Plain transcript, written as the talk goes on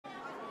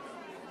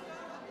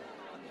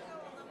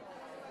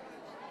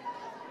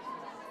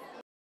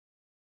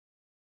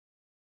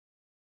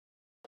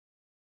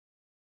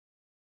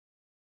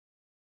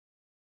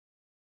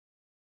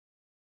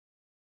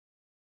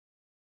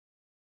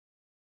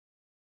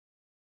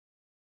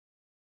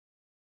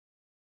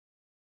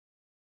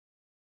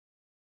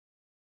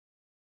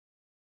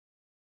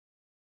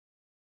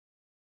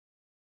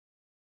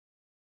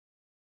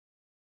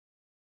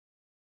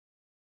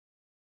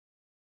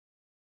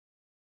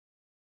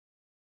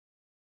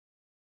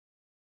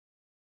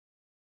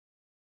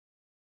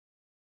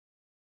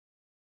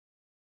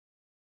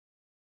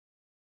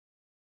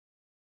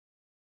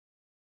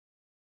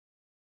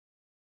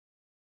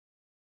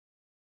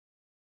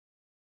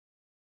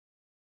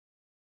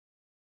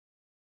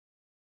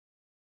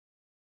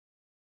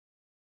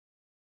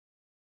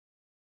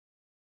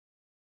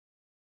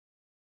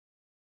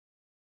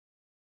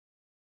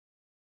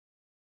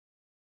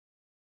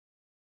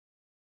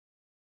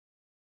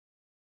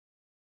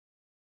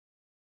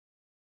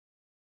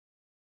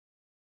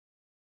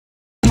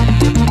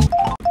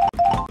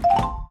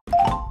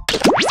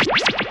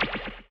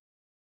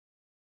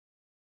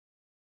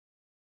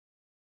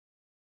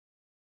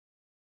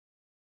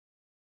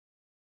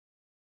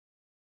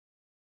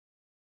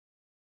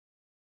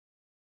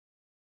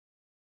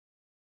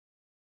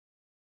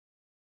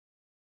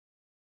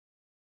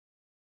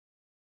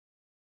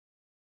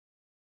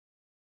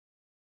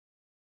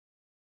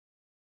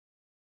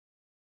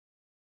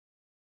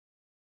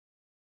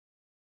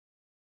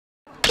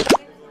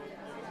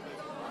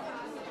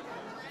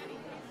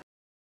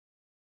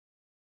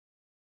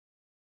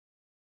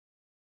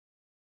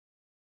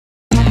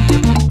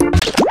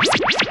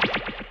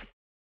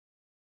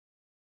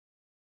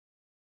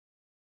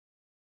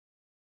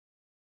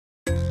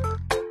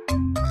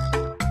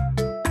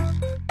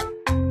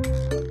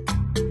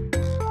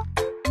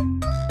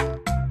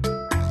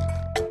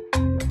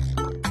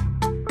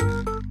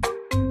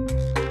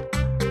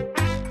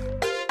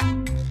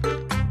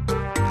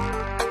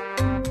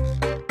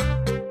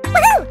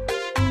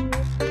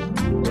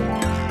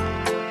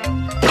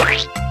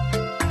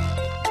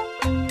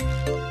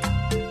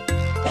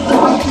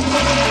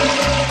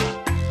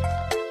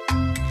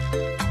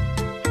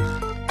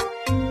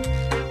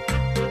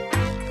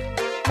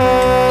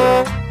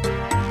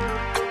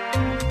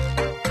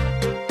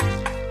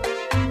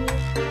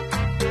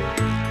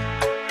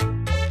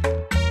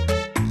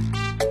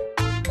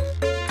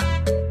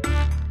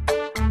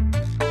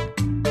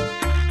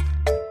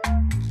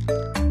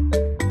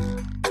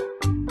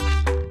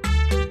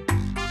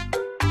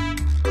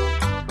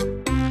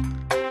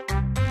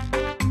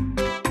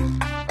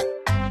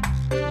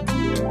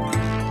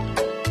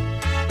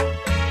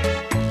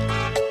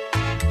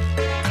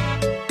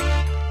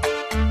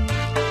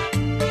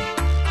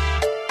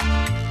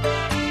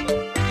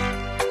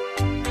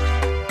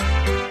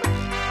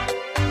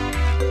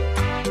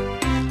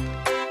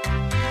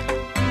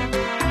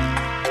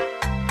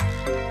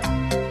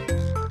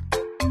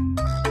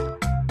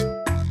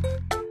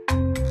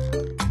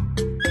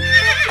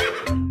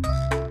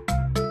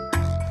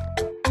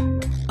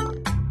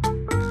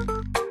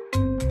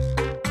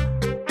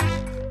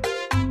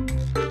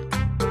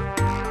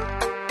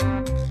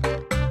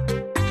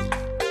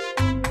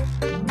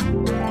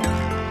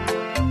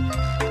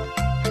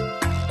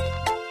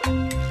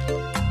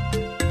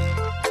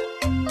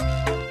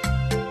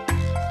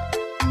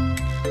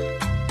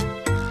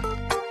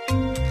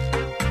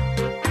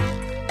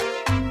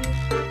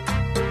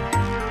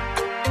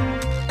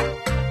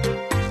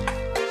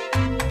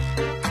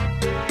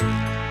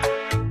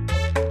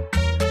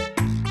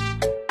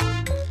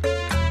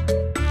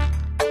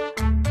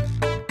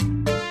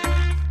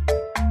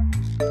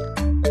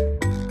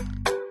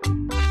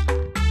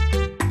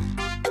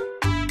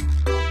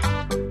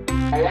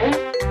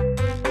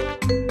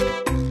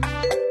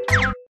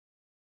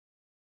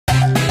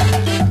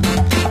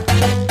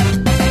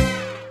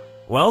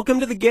Welcome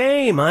to the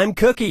game. I'm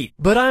Cookie,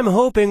 but I'm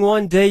hoping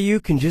one day you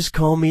can just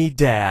call me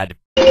Dad.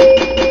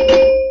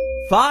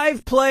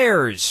 5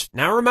 players.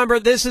 Now remember,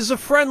 this is a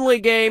friendly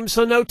game,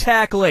 so no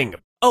tackling.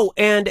 Oh,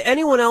 and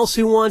anyone else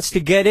who wants to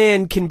get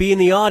in can be in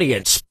the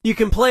audience. You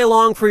can play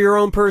along for your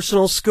own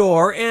personal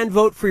score and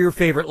vote for your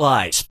favorite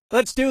lies.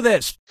 Let's do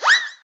this.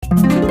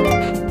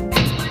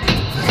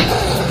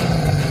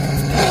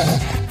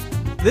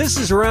 This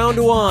is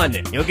round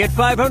 1. You'll get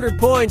 500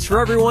 points for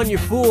everyone you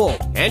fool,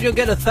 and you'll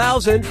get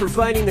 1,000 for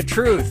finding the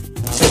truth.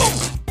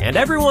 And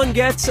everyone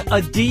gets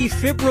a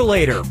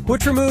defibrillator,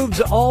 which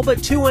removes all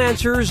but 2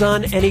 answers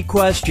on any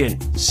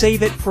question.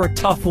 Save it for a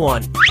tough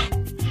one.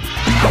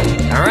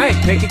 All right,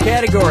 pick a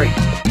category.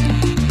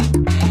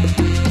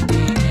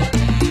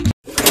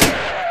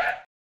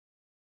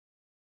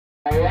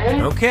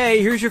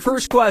 Okay, here's your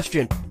first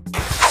question.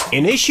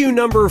 In issue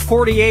number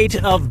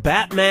 48 of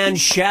Batman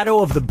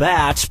Shadow of the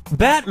Bat,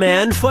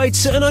 Batman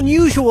fights an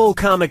unusual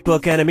comic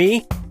book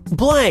enemy,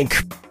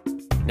 blank.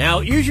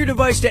 Now, use your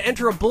device to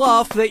enter a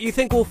bluff that you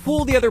think will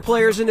fool the other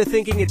players into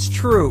thinking it's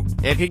true.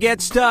 If you get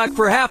stuck,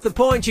 for half the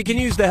points, you can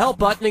use the help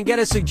button and get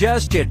a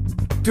suggestion.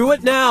 Do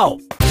it now.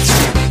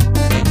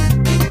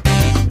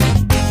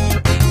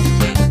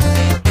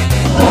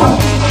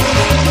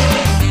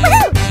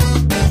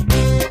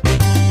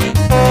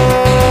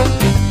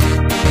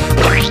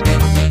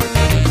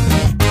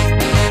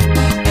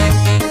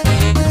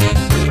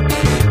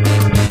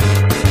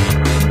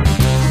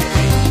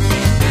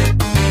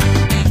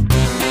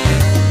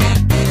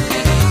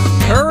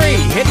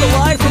 Hit the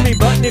lie for me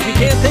button if you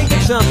can't think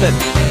of something.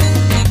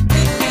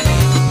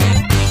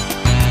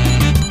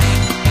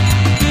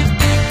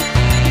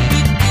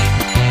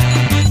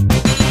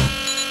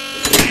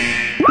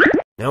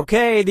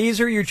 Okay,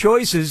 these are your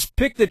choices.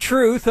 Pick the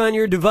truth on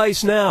your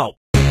device now.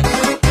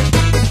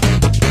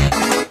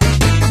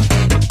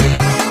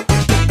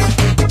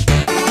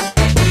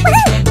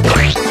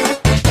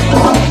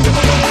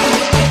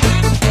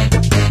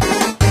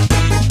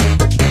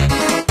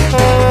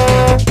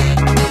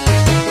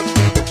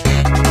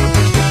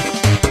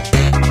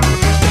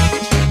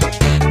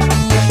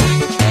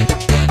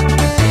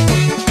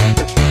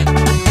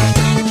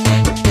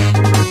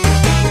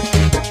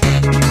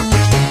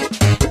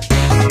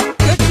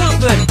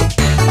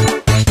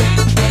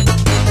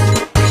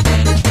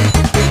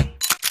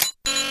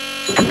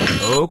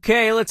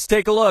 Okay, let's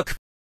take a look.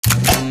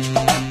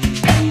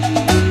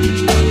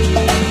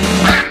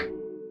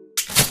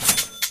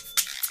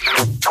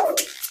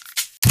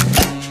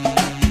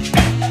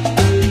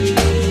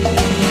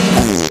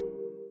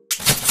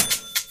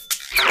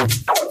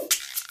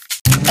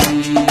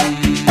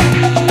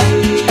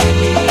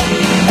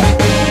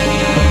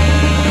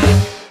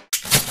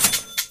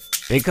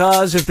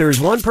 Because if there's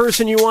one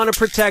person you want to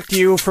protect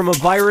you from a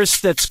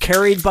virus that's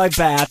carried by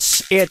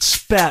bats,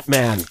 it's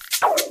Batman.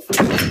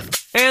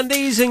 And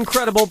these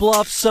incredible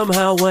bluffs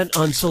somehow went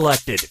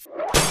unselected.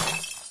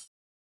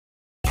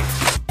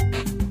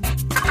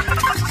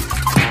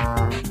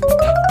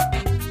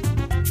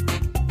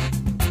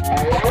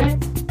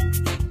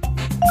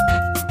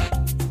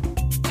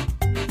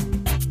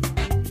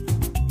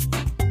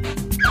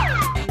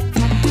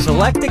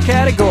 Select a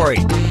category.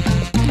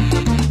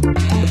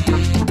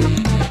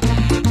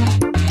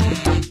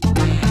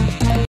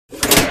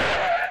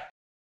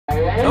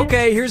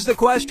 Okay, here's the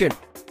question.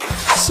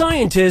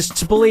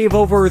 Scientists believe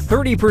over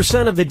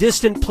 30% of the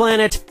distant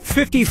planet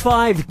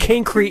 55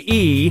 Cancri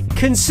E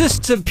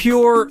consists of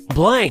pure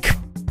blank.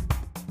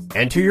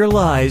 Enter your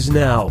lies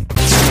now.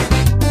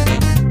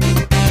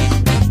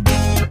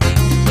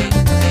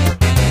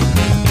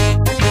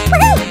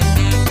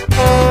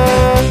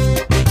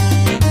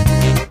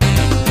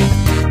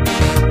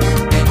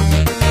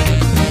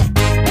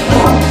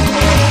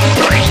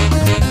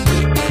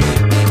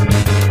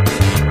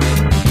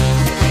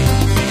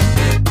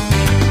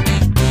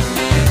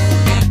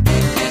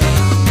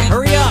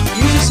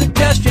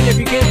 If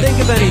you can't think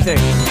of anything.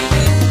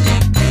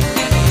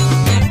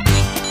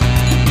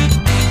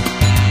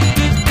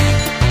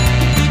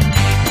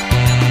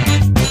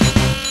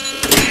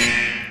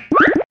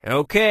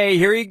 Okay,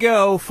 here you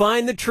go.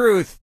 Find the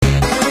truth.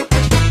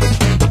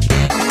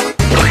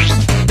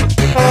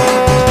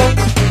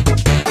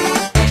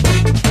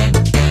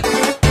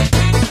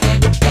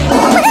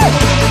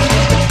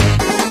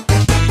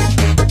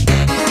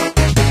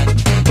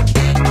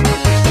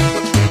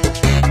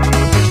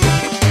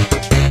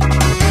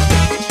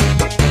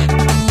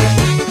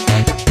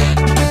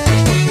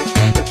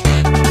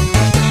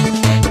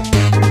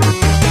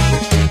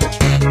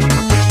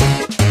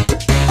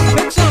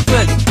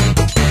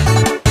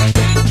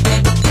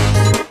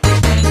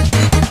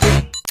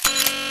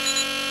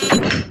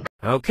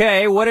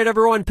 Okay, what did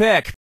everyone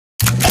pick?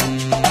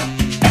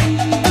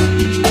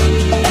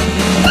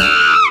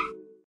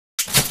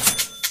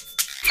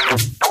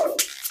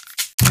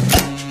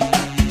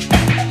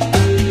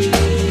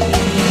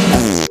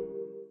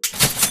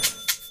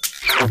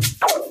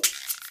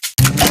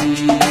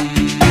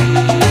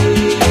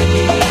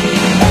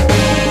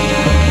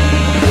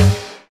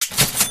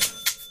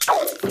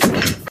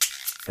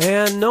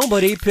 And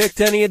nobody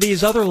picked any of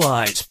these other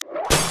lies.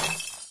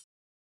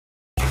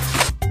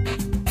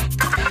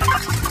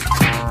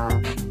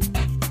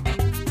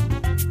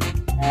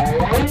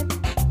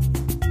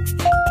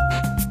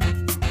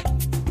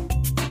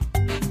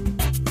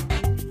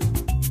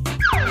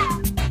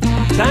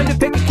 Time to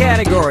pick a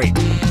category.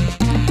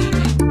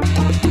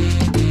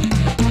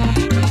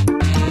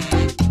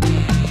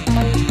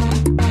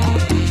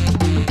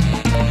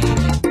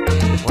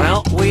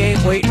 Well, we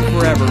ain't waiting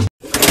forever.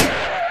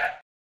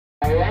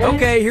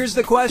 Okay, here's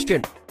the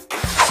question.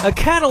 A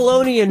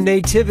Catalonian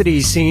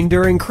nativity scene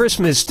during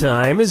Christmas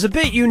time is a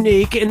bit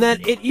unique in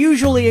that it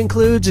usually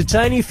includes a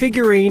tiny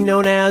figurine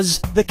known as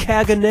the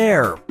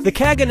Caganer. The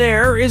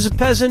Caganer is a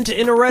peasant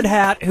in a red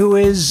hat who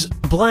is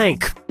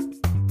blank.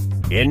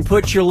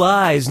 Input your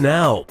lies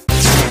now.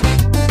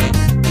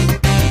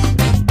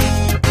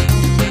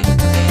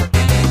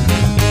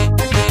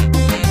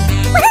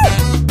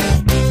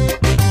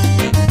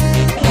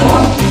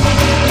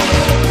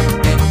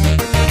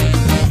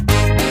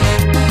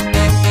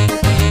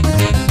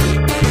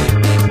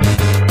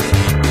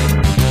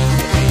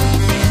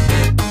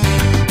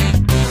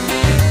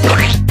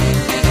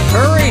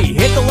 Hurry,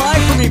 hit the lie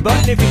for me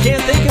button if you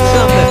can't think of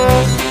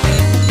something.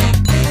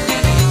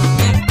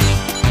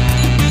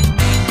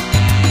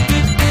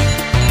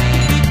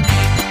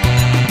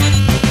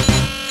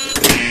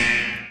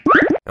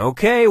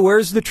 Okay,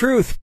 where's the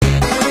truth?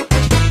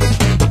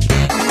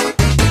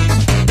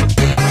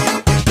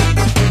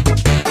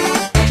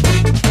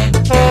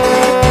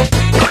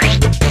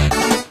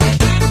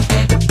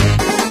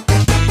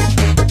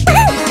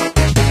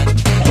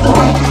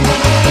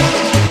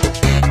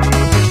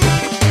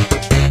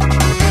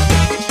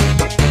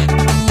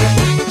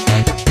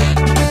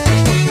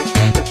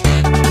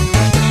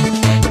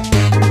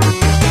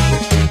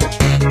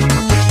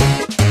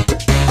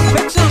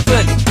 Pick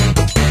something!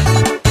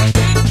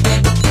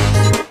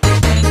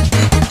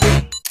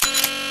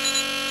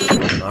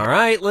 All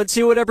right, let's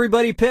see what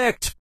everybody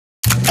picked.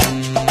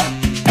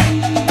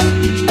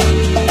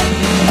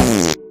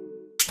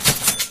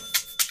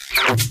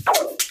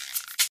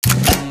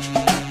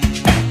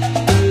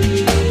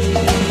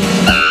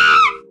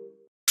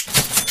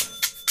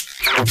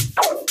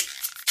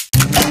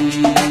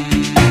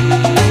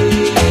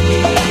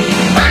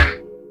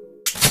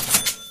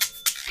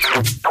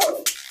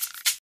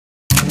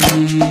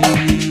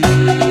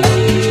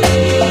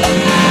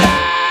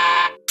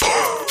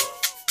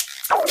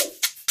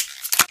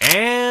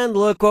 And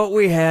look what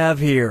we have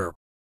here.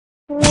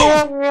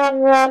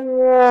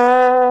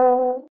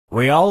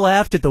 We all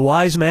laughed at the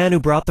wise man who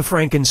brought the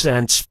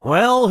frankincense.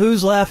 Well,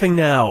 who's laughing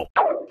now?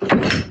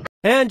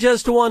 And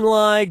just one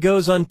lie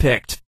goes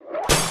unpicked.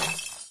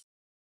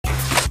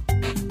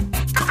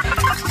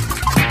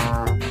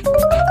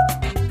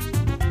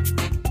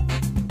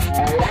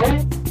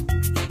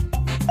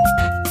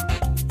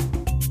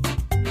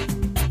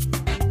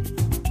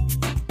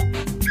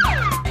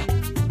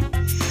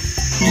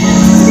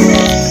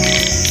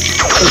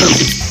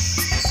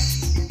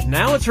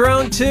 Now it's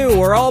round 2,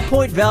 where all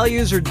point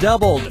values are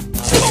doubled.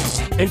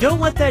 And don't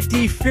let that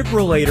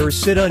defibrillator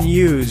sit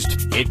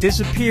unused. It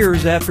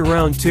disappears after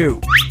round 2.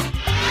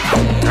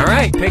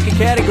 Alright, pick a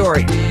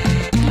category.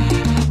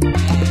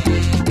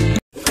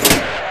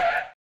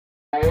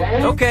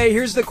 Okay,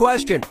 here's the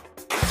question.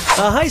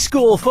 A high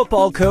school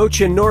football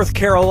coach in North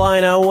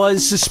Carolina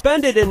was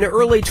suspended in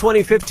early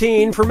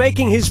 2015 for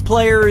making his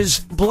players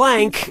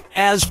blank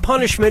as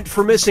punishment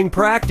for missing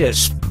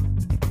practice.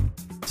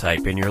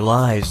 Type in your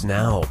lies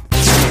now.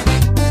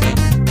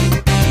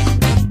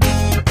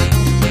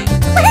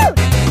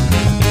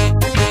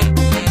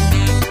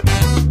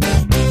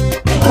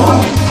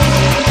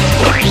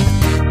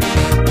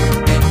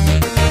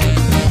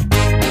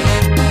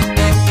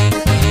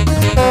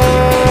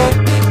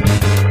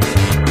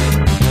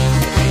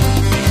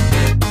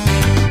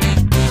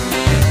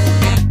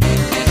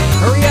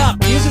 Hurry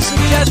up! Use a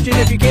suggestion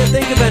if you can't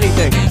think of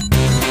anything.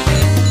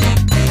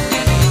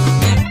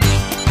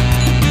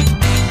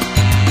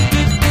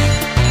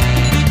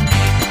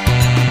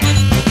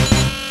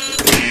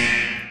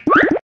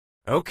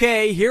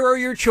 Okay, here are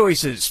your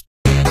choices.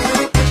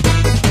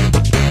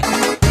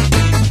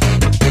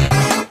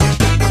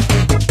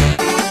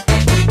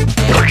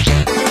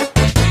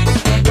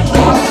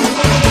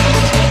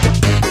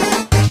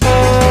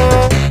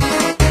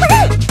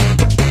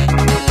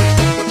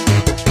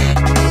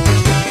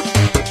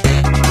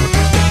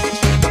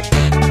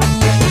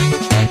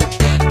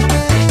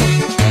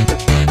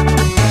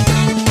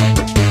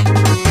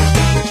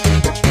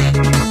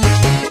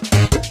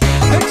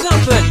 Pick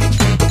something!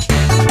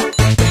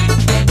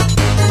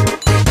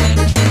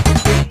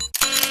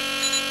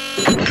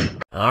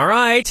 All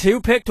right, who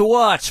picked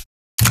what?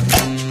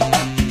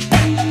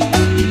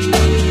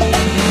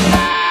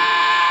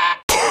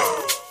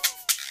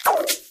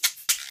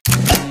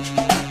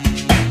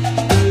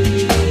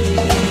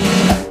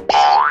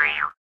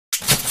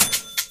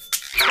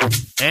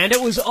 And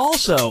it was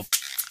also...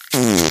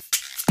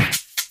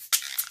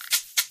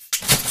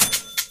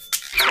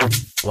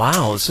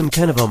 Wow, some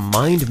kind of a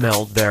mind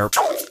meld there.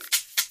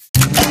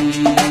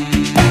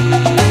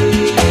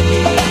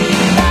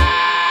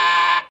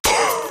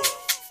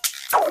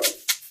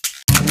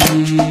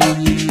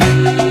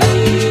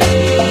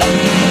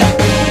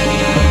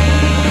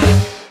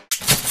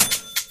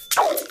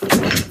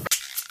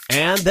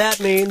 And that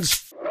means...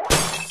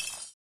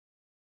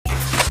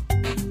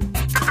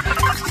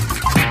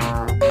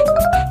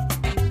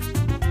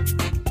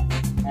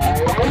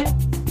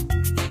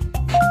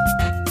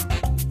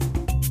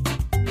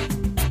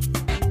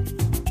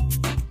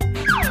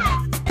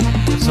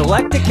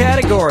 select the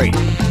category.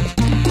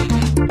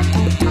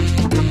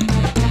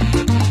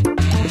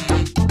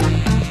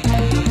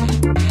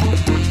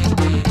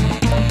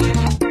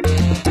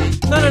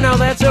 No,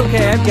 that's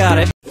okay, I've got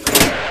it.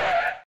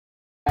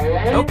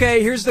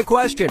 Okay, here's the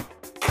question.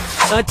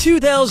 A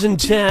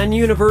 2010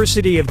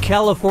 University of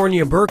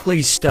California,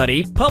 Berkeley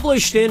study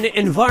published in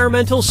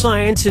Environmental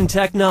Science and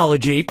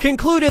Technology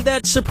concluded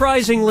that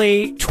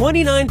surprisingly,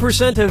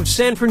 29% of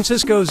San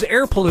Francisco's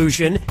air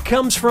pollution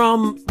comes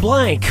from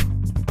blank.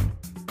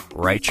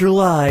 Write your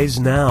lies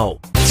now.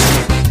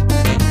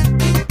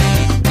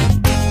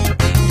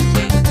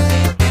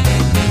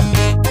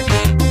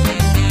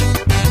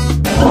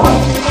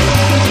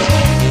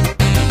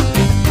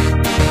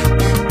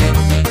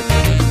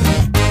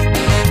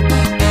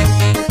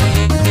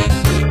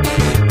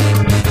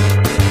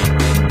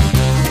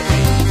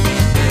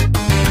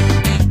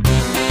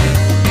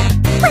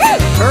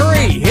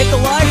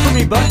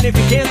 Button if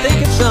you can't think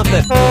of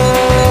something.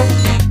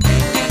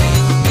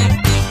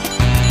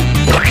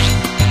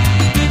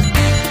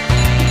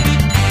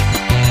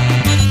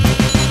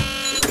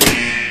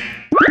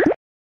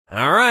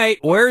 All right,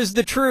 where's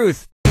the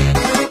truth?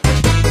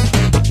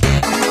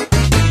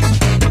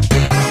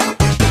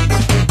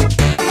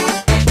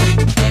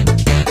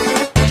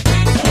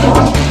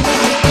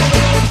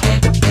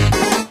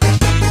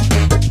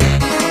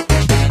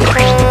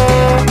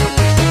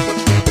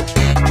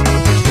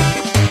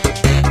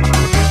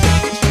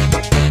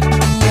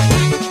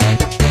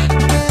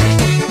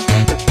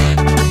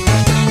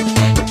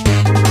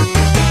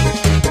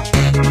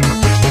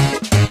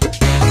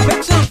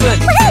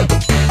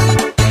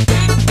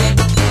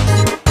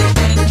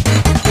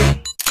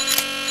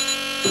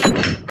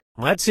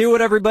 Let's see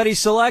what everybody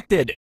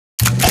selected.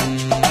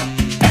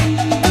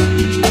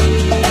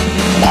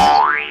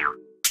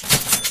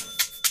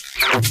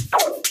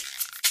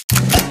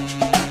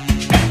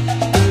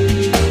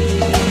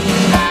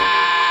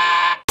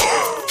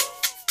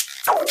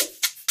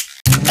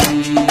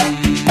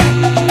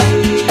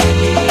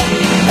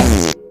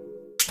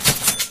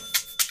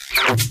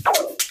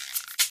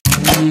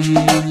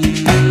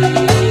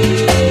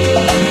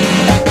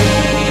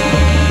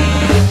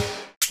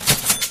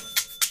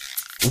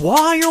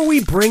 Why are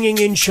we bringing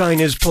in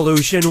China's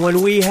pollution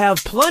when we have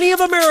plenty of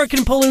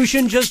American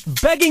pollution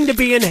just begging to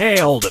be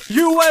inhaled?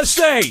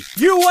 USA!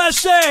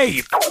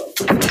 USA!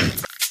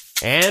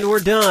 And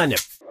we're done.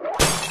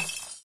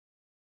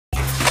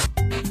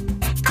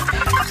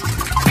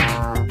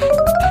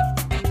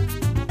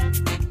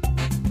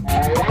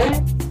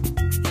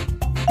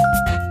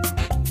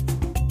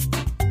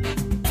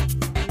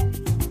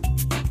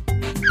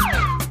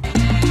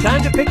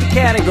 Time to pick a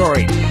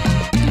category.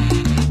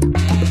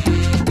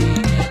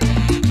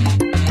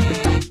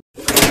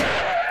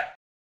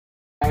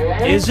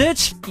 Is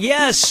it?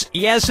 Yes,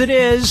 it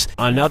is.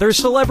 Another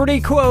celebrity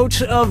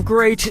quote of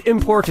great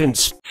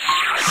importance.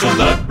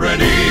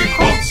 Celebrity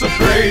quotes of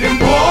great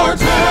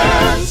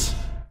importance.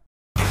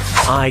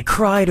 I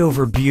cried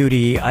over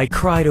beauty, I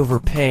cried over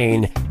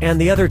pain,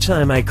 and the other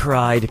time I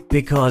cried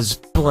because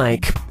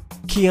blank.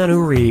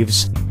 Keanu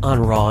Reeves on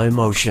Raw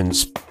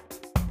Emotions.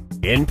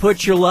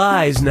 Input your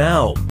lies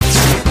now.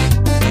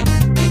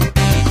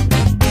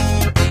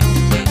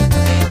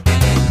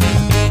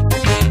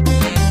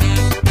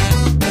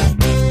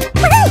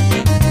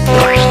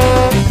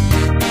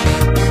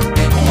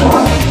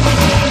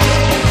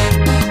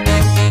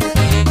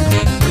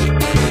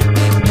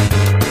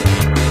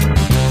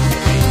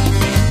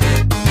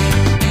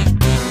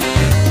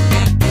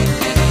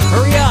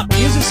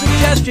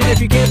 If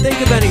you can't think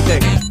of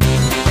anything.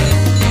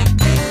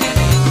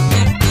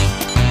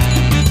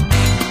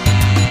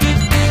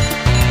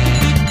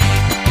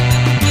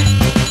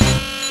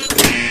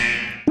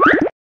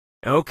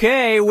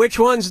 Okay, which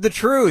one's the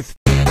truth?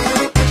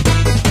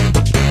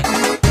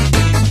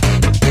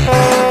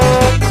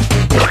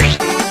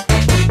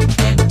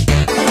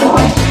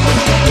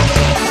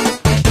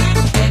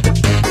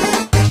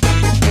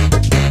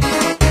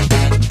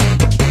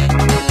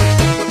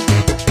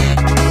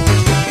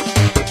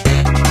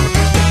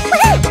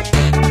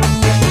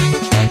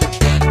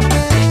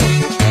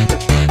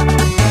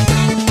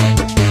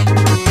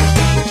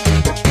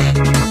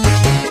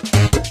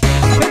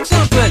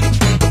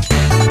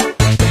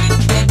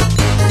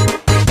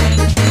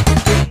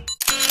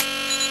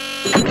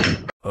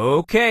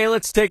 Okay,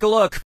 let's take a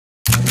look.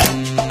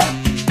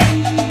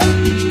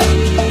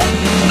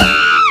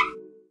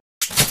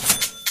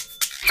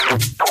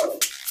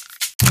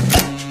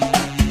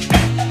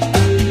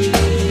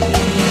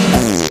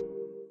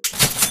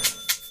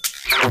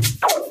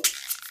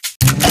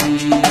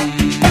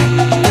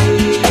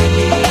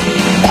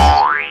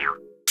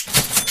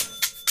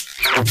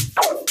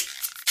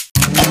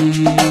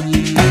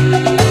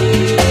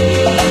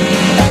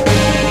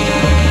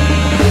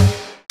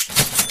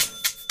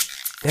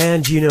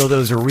 And you know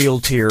those are real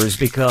tears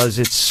because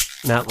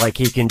it's not like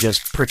he can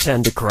just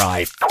pretend to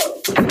cry.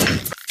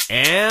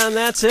 And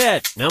that's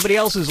it. Nobody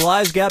else's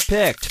lives got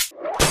picked.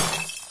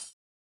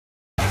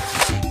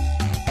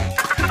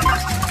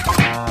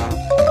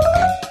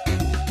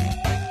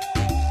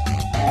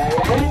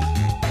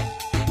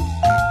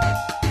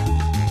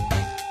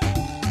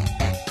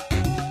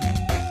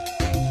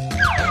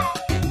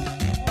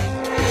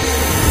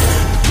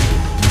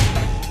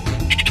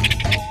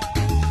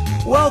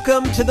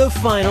 Welcome to the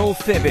final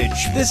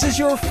fibbage. This is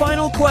your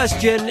final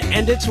question,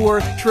 and it's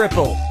worth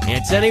triple.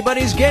 It's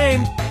anybody's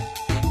game.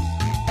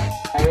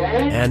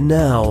 And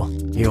now,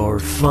 your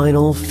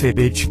final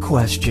fibbage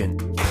question.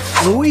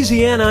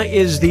 Louisiana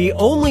is the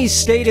only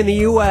state in the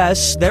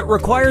U.S. that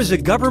requires a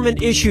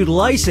government-issued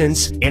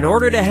license in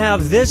order to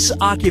have this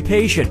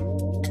occupation.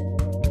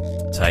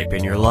 Type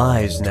in your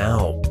lies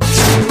now.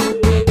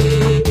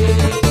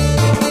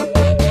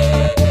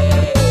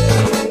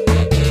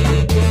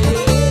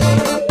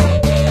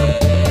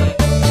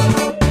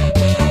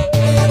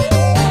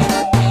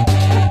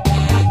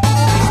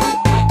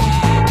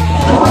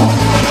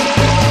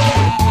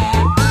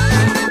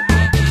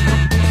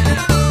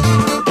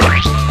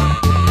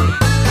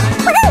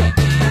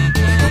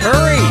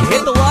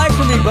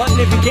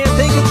 If you can't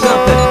think of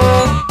something.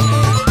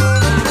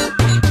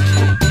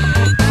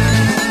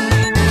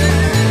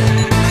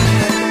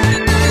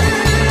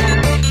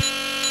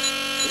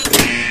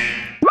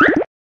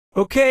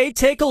 Okay,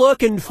 take a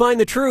look and find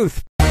the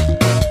truth.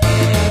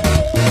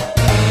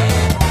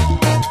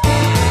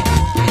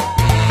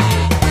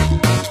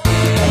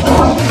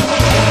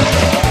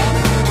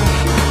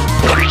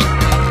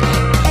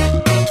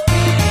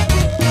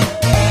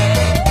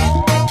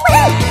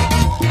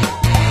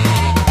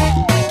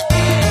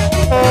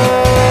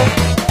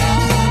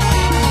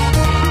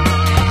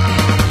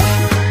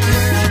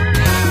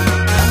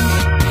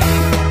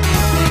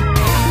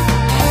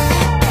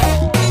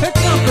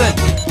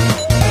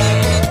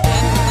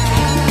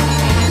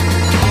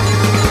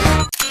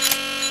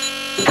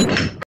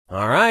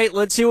 All right,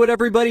 let's see what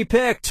everybody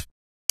picked.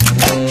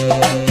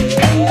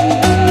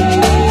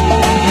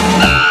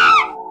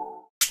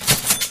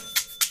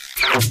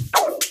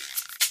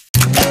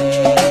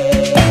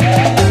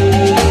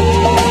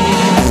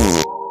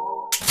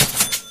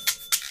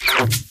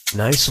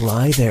 Nice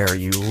lie there,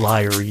 you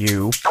liar,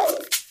 you.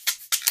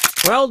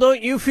 Well,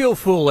 don't you feel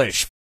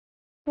foolish.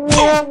 And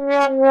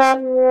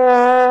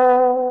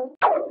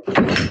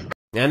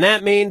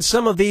that means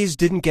some of these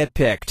didn't get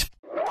picked.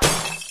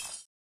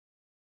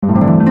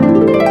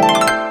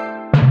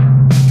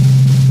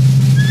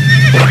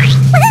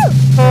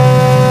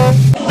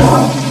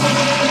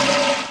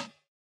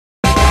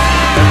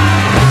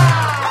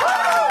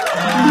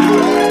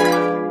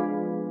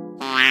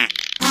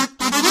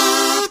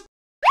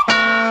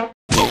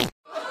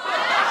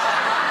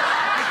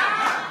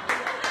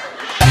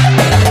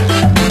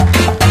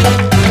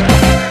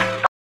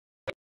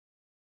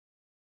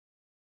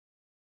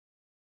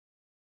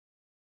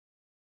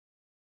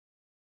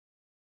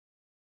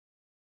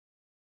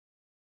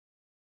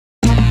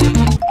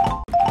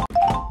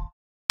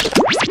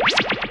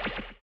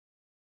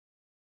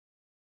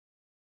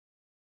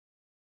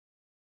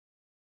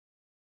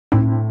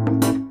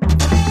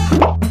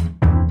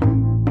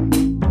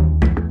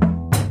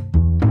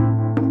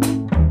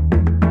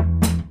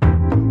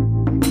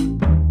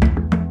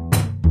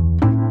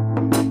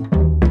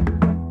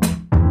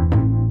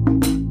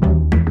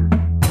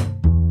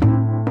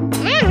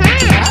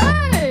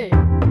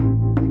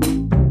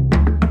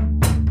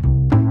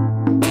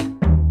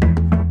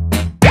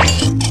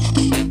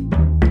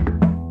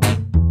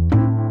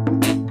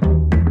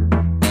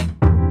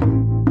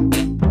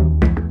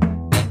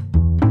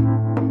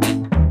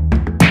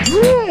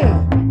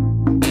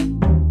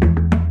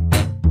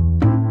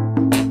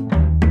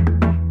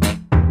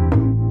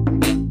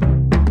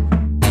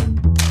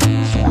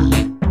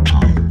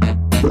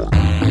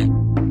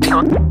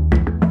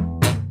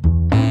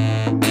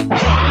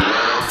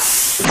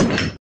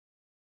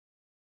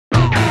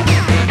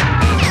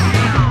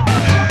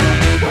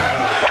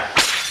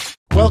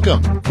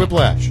 Welcome,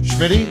 Quiplash.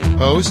 Schmitty,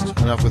 host.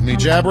 Enough with me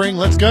jabbering.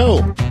 Let's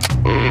go.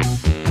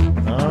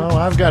 Oh,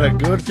 I've got a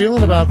good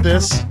feeling about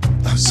this.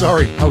 Oh,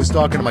 sorry, I was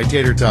talking to my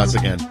tater tots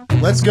again.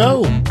 Let's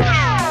go.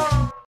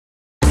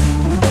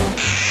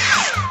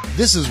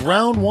 This is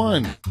round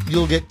one.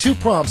 You'll get 2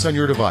 prompts on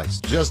your device.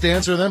 Just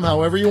answer them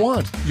however you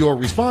want. Your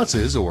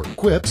responses, or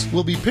quips,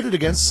 will be pitted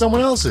against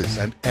someone else's,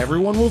 and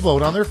everyone will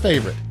vote on their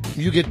favorite.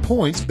 You get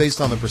points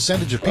based on the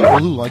percentage of people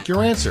who like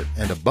your answer,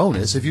 and a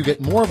bonus if you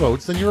get more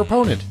votes than your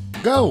opponent.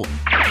 Go!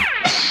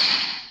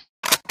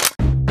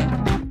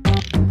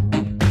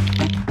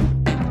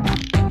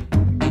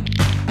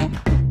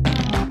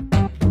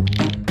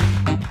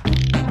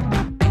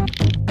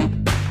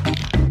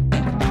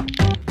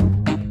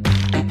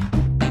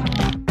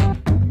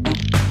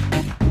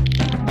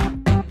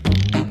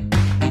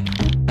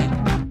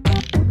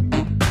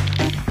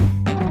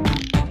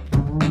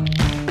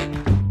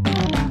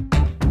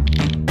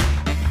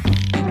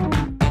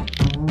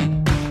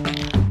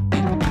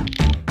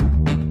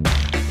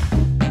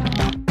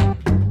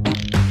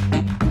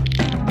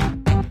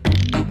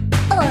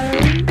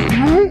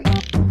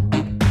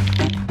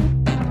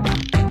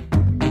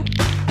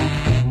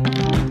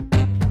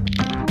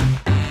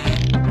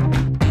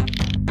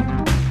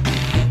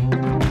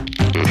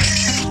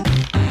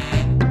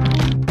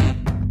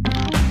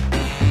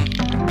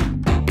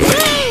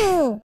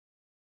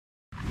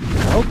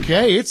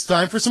 Okay, it's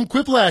time for some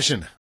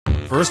quiplashing.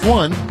 First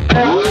one,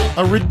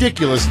 a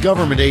ridiculous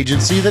government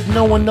agency that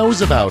no one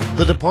knows about,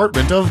 the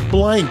Department of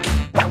Blank.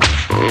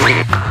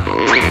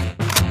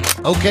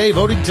 Okay,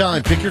 voting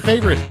time. Pick your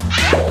favorite.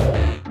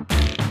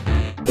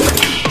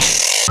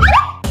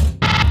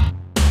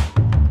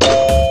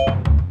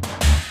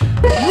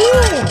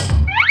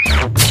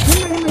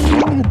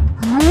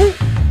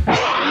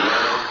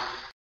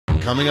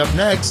 Coming up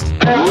next,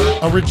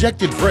 a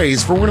rejected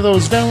phrase for one of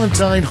those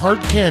Valentine heart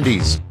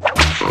candies.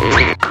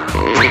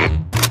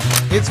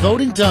 It's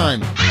voting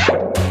time.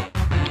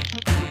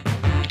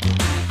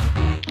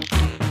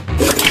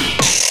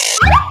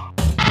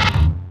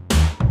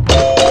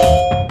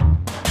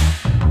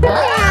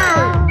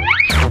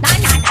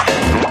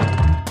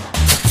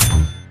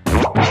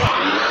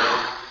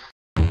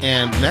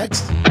 And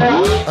next,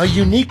 a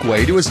unique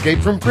way to escape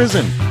from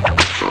prison.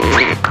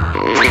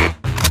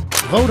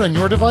 Vote on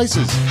your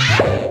devices.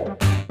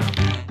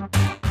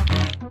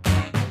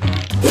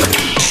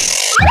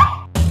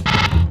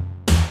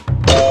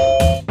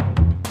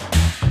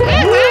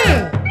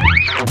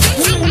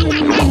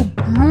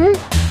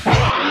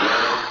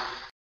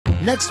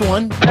 Next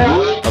one,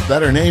 a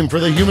better name for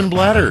the human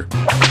bladder.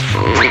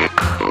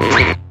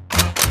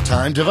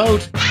 Time to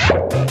vote.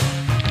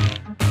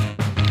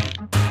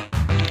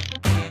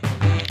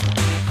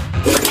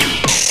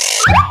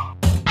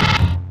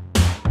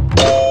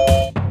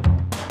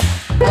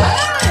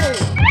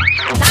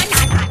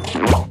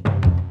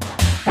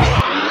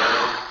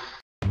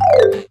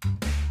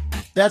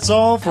 That's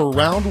all for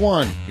round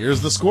one.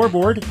 Here's the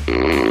scoreboard.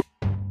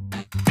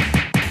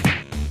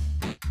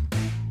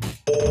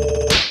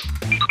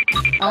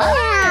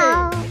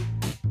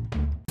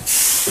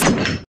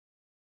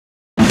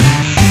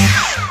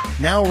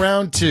 Now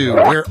round two,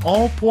 where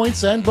all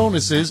points and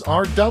bonuses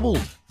are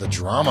doubled. The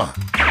drama.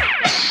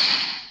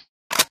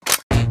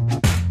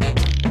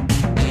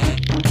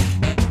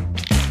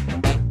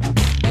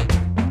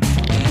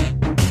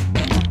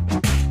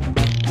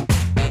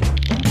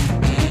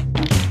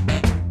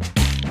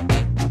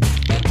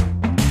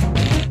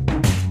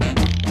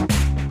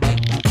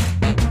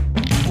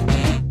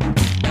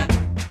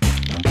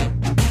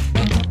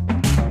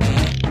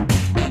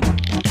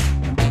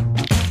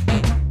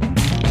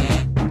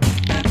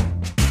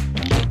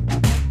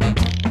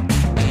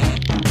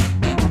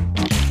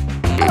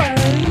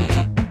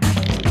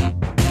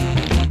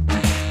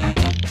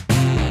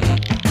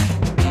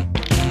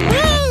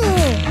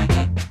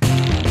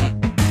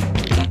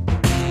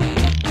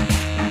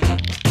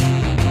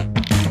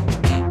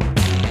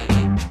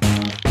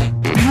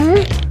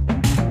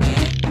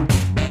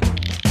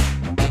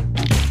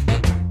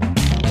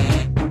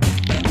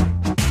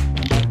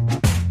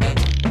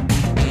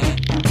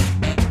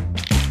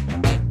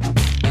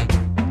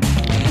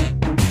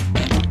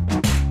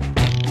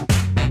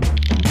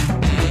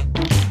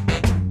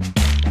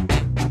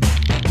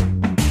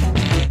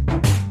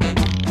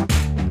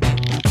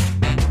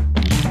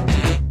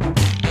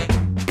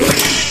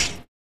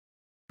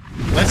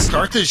 Let's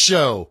start this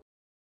show.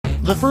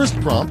 The first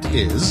prompt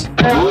is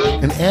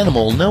an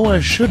animal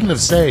Noah shouldn't have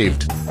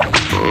saved.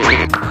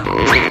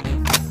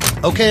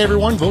 Okay,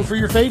 everyone, vote for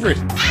your favorite.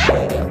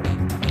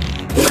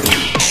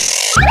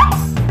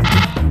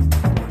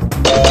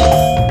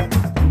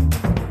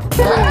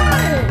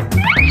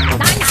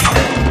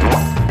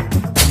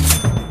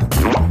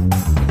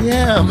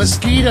 Yeah,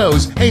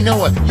 mosquitoes. Hey,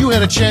 Noah, you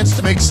had a chance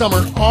to make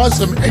summer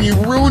awesome, and you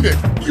ruined it.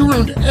 You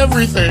ruined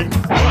everything.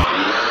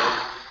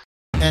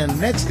 And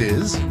next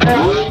is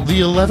the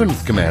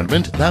 11th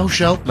commandment, thou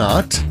shalt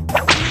not.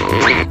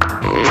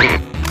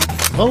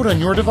 Vote on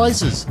your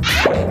devices.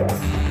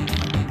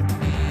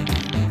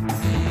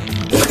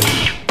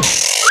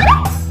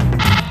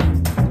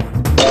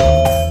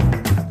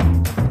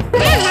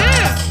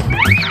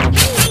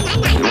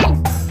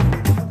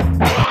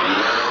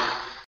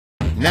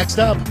 Next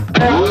up,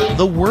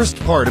 the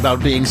worst part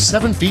about being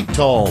 7 feet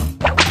tall.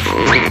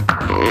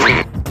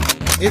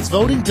 It's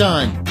voting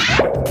time.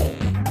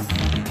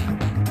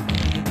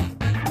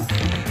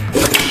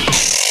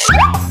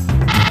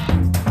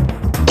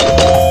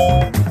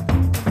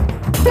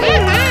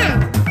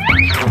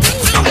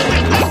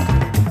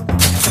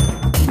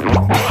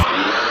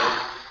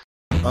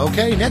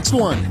 Okay, next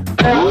one.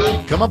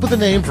 Come up with a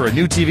name for a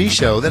new TV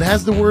show that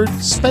has the word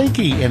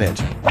spanky in it.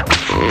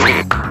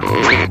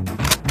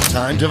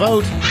 Time to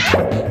vote.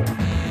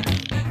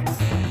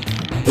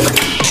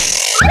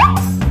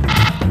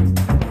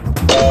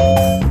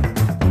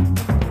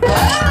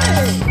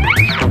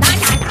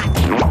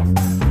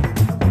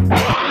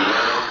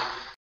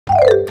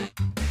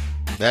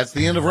 That's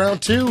the end of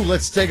round two.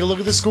 Let's take a look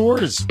at the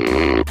scores.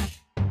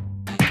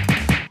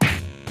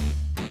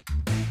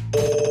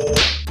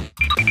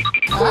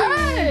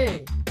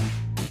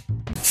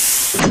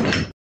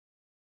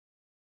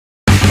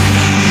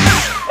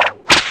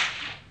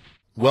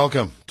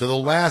 Welcome to the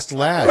last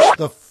lash,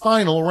 the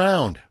final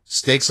round.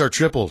 Stakes are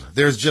tripled.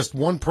 There's just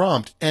one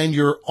prompt, and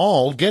you're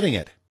all getting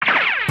it.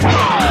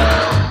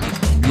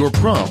 Your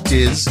prompt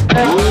is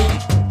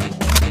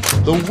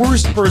the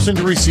worst person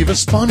to receive a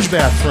sponge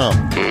bath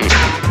from.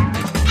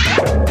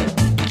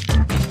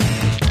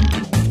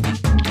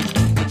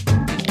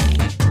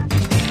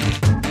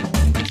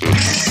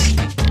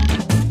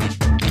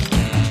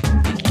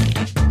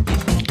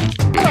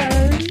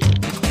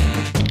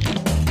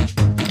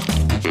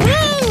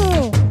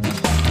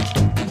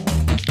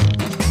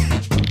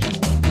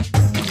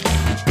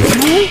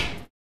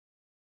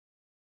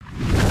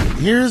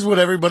 Here's what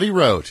everybody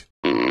wrote.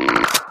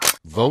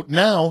 Vote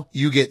now.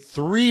 You get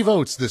 3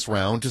 votes this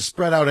round to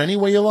spread out any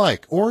way you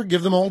like, or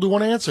give them all to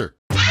one answer.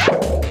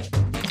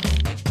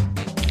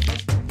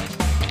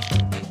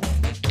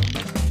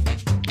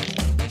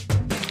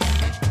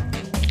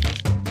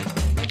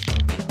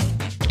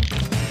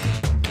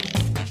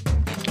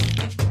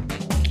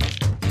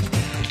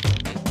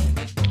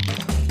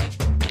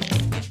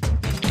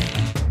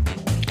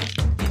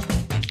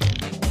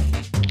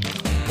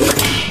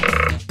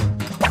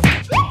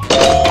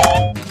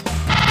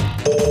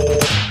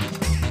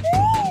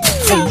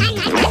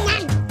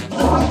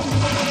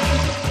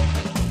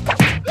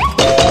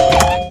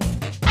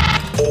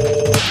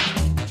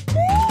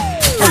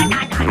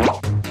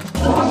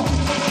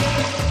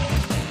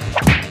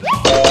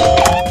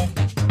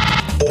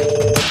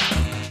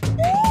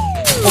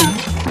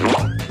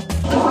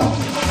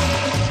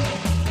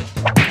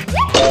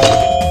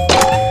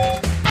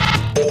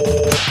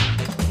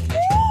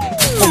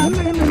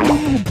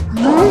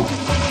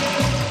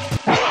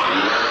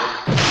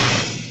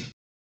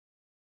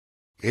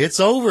 It's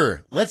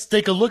over. Let's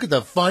take a look at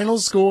the final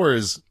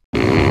scores.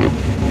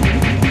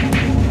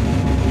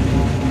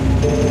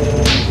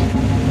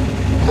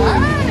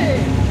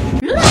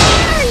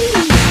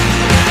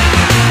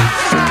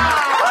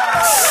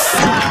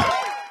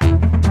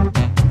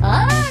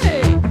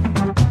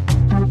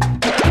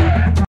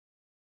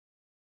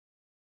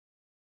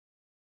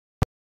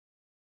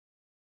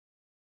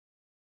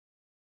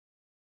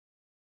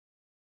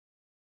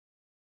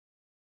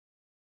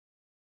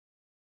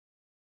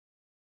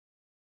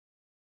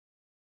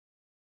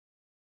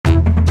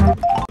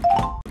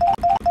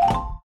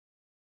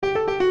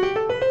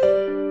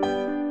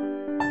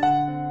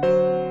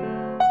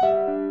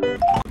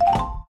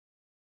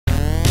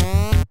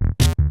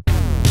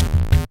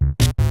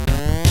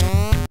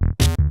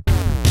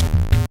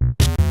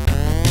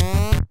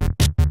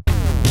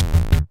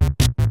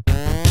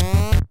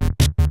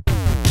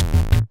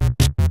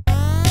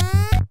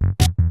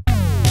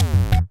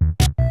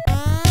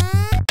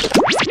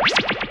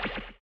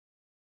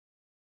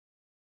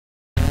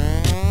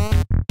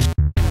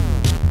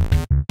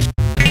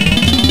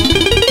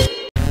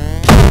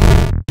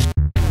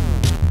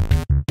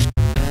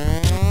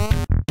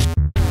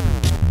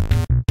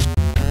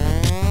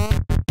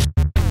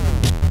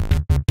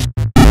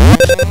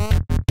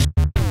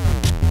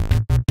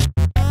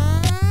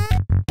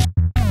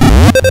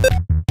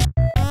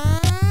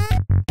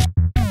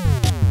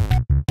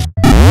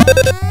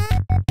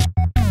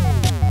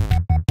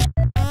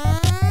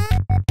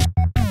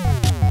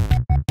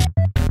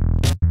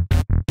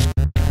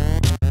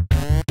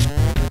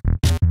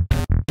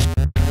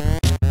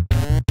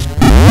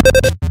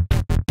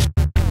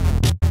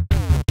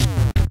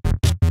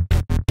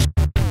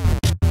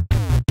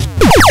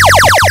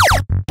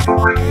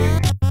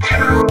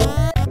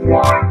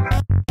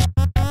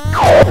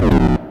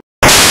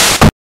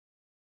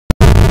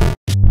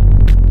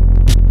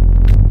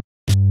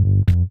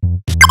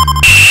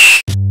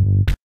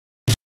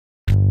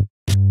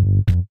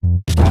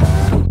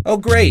 Oh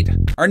great,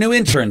 our new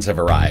interns have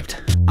arrived.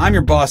 I'm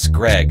your boss,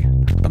 Greg,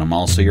 but I'm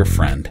also your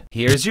friend.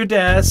 Here's your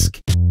desk.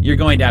 You're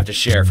going to have to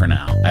share for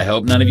now. I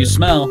hope none of you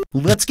smell.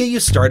 Let's get you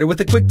started with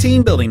a quick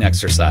team building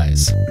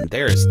exercise.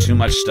 There is too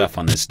much stuff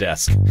on this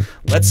desk.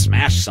 Let's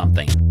smash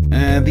something.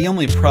 The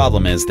only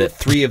problem is that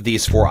 3 of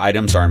these 4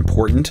 items are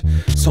important,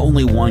 so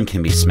only 1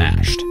 can be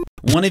smashed.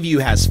 One of you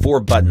has 4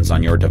 buttons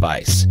on your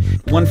device,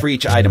 1 for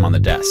each item on the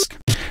desk.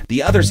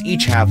 The others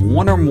each have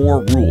 1 or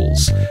more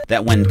rules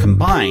that when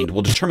combined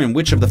will determine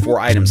which of the 4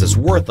 items is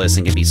worthless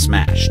and can be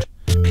smashed.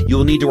 You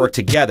will need to work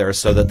together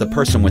so that the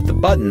person with the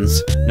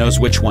buttons knows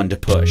which one to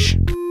push.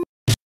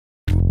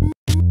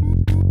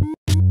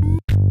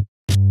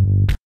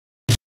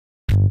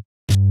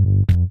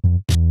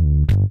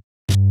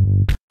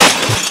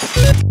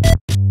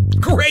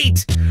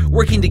 Great!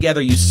 Working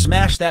together, you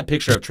smash that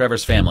picture of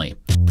Trevor's family.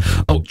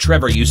 Oh,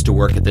 Trevor used to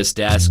work at this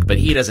desk, but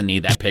he doesn't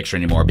need that picture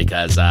anymore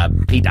because,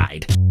 he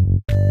died.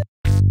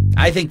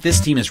 I think this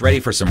team is ready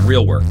for some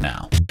real work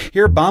now.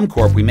 Here at Bomb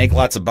Corp, we make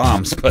lots of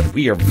bombs, but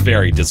we are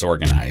very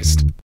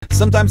disorganized.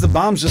 Sometimes the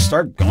bombs just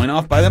start going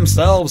off by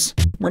themselves.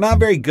 We're not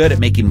very good at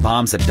making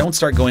bombs that don't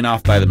start going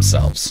off by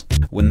themselves.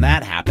 When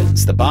that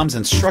happens, the bomb's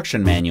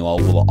instruction manual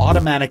will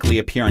automatically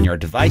appear on your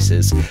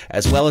devices,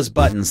 as well as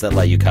buttons that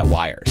let you cut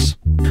wires.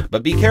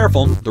 But be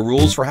careful, the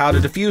rules for how to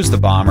defuse the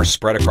bomb are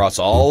spread across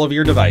all of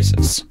your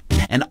devices.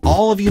 And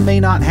all of you may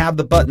not have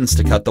the buttons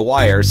to cut the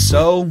wires,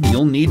 so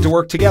you'll need to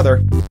work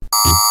together.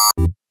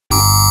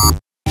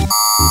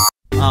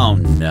 Oh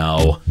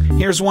no.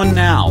 Here's one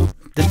now.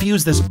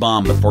 Defuse this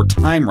bomb before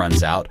time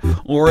runs out,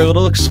 or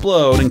it'll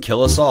explode and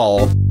kill us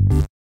all.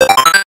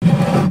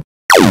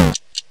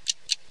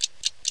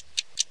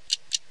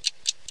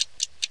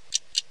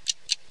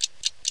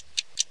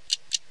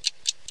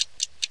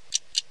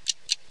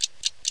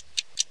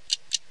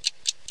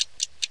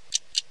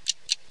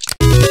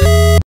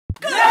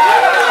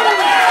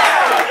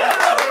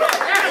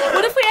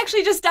 What if we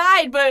actually just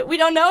died, but we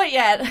don't know it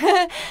yet?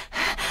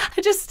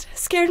 I just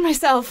scared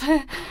myself.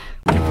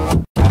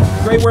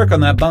 Great work on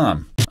that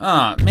bomb.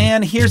 Aw,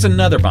 man, here's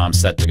another bomb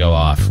set to go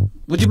off.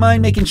 Would you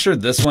mind making sure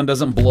this one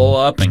doesn't blow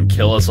up and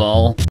kill us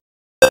all?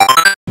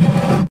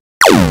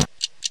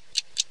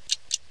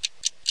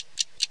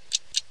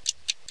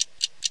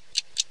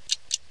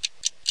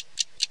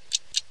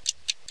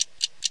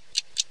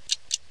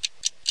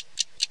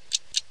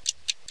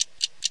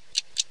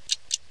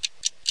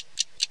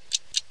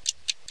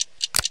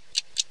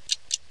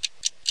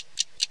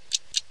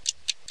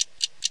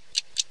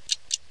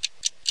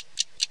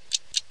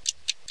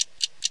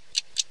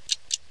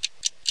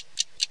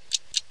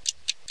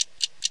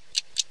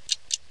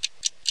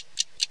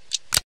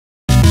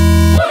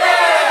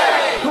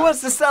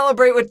 To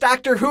celebrate with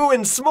Doctor Who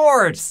and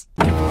s'mores.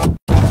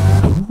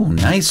 Ooh,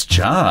 nice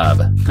job.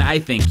 I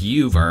think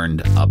you've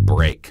earned a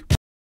break.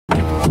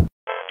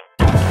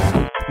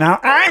 Now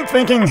I'm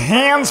thinking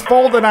hands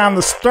folded on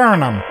the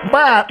sternum,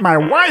 but my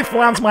wife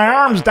wants my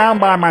arms down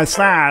by my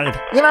side.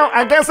 You know,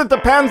 I guess it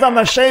depends on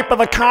the shape of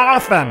the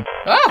coffin.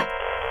 Oh,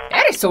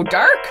 that is so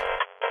dark.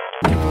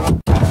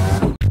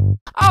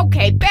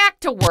 Okay, back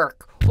to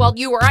work. While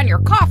you were on your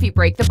coffee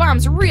break, the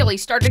bombs really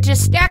started to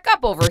stack up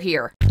over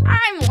here.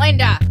 I'm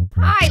Linda.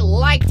 I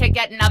like to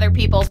get in other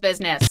people's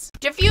business.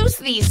 Defuse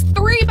these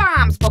 3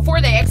 bombs before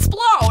they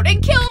explode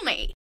and kill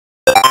me.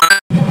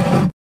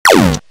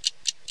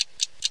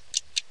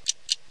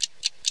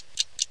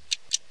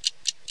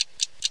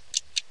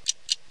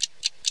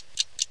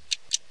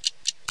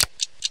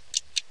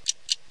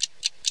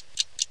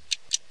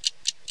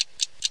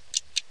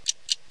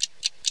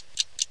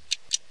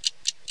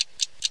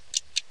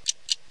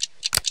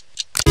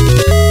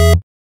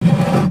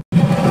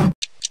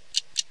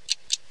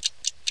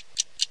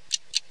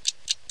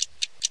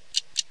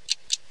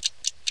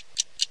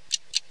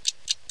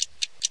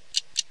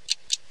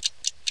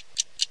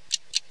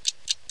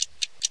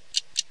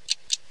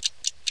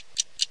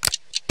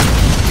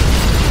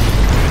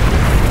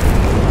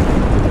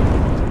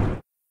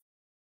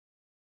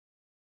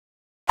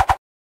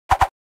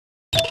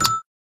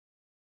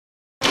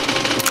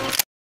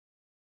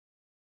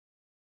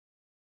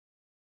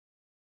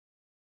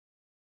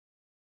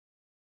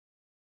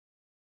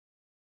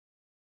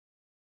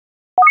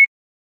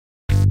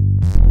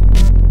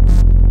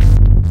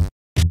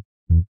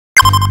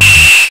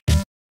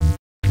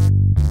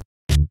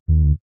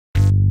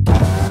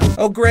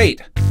 Oh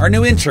great, our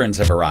new interns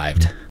have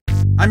arrived.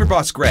 I'm your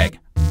boss, Greg.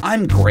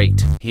 I'm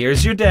great.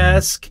 Here's your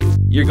desk.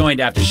 You're going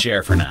to have to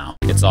share for now.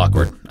 It's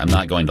awkward, I'm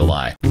not going to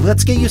lie.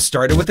 Let's get you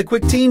started with a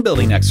quick team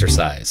building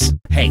exercise.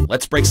 Hey,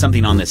 let's break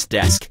something on this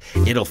desk.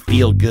 It'll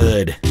feel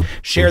good.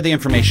 Share the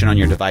information on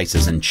your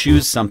devices and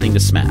choose something to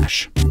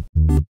smash.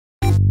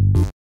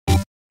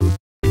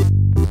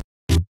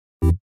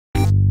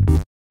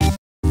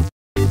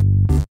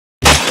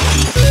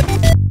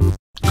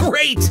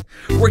 Great!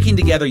 Working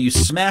together, you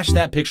smashed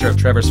that picture of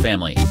Trevor's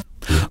family.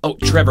 Oh,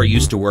 Trevor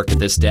used to work at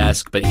this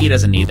desk, but he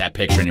doesn't need that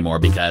picture anymore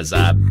because,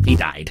 he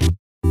died.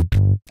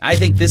 I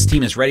think this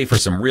team is ready for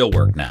some real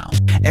work now.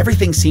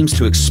 Everything seems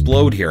to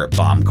explode here at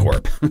Bomb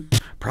Corp.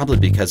 Probably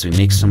because we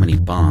make so many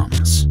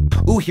bombs.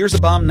 Ooh, here's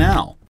a bomb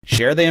now.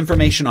 Share the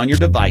information on your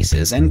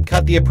devices and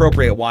cut the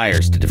appropriate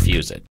wires to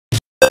defuse it.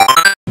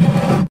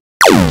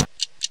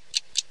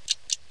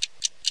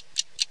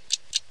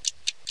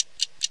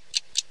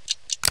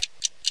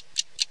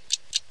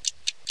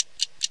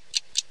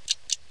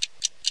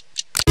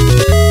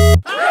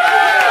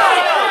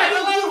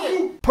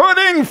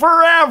 Pudding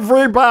for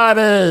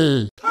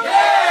everybody!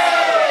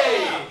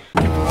 Yay!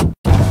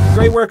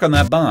 Great work on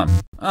that bomb.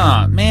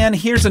 Aw, man,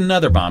 here's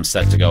another bomb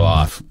set to go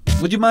off.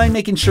 Would you mind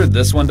making sure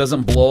this one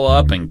doesn't blow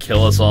up and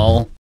kill us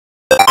all?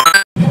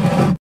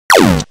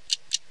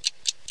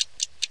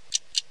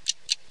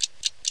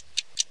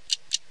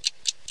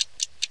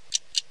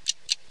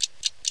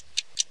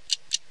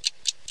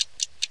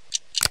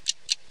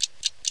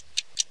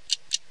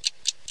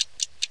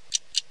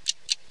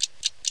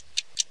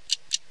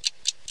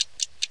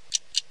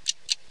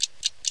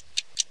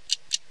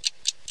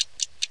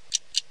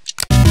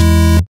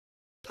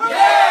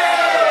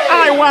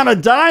 I want to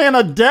die in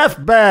a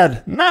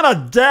deathbed, not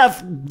a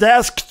death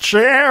desk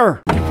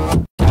chair.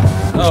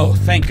 Oh,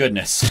 thank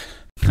goodness.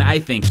 I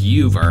think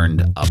you've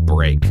earned a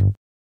break.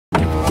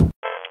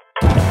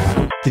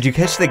 Did you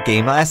catch the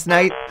game last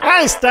night?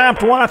 I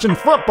stopped watching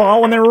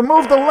football when they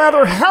removed the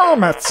leather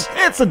helmets.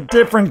 It's a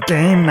different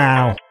game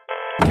now.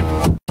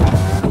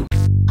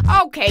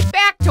 Okay,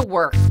 back to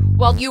work.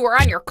 While you were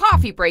on your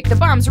coffee break, the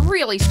bombs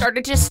really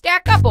started to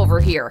stack up over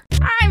here.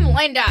 I'm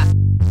Linda.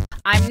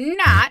 I'm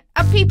not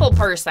a people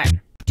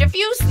person.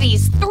 Defuse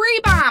these 3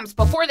 bombs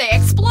before they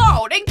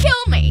explode and kill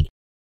me.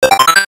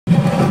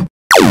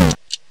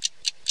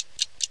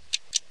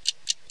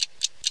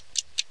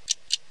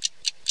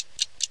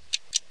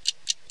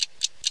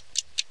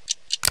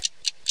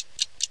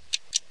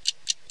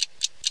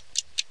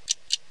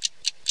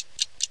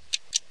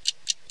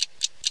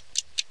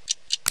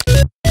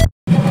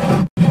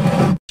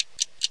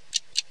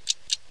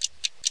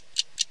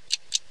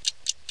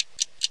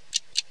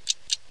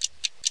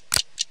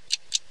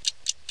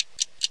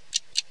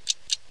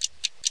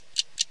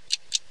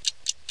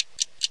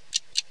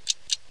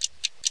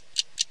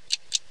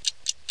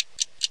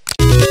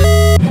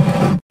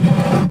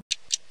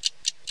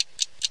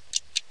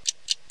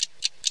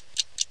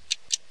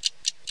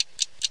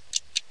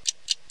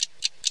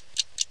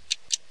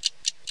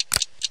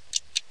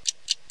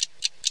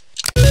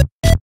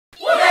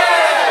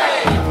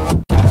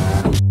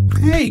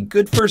 Hey,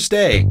 good first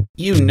day.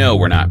 You know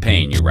we're not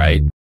paying you,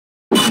 right?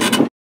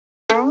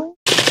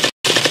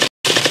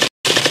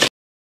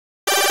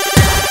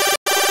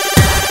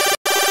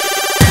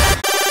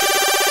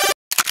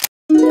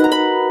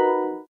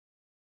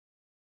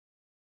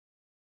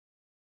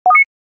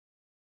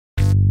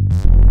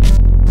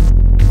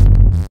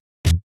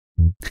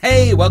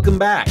 Hey, welcome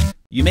back.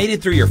 You made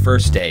it through your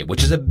first day,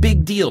 which is a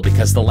big deal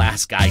because the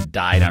last guy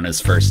died on his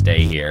first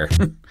day here.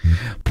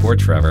 Poor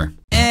Trevor.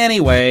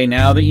 Anyway,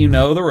 now that you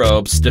know the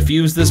ropes,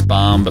 defuse this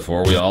bomb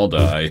before we all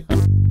die.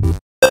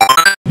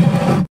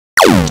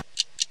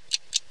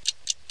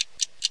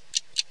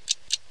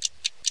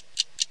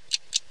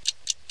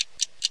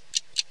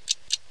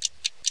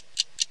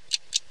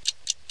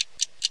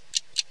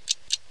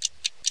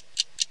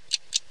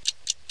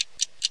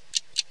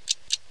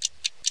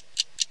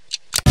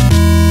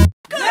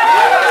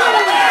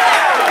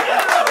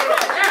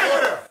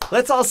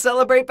 Let's all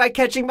celebrate by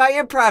catching my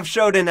improv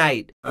show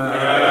tonight.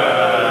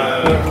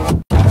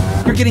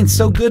 You're getting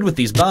so good with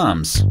these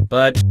bombs,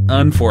 but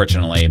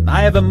unfortunately,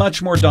 I have a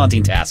much more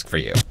daunting task for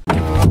you.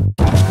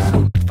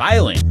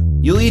 Filing.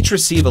 You'll each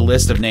receive a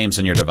list of names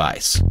on your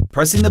device.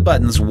 Pressing the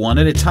buttons one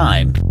at a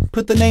time,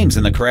 put the names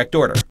in the correct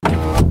order.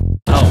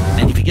 Oh,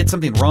 and if you get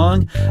something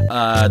wrong,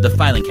 the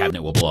filing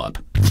cabinet will blow up.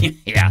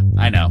 Yeah,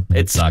 I know,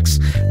 it sucks.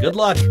 Good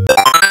luck.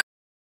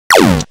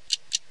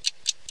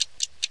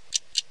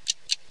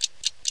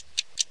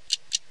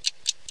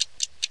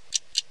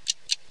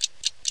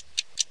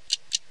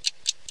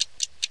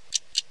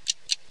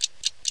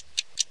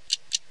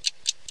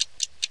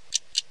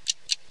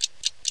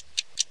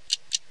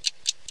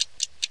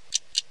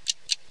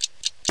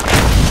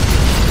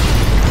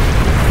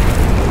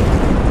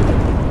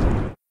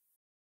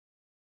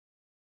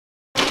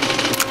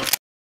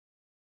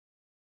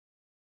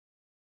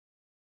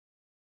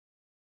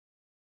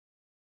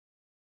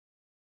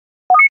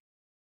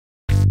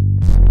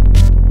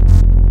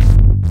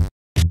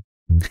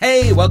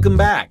 Hey, welcome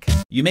back.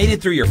 You made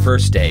it through your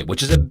first day,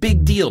 which is a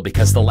big deal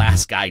because the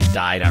last guy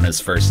died on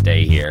his first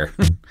day here.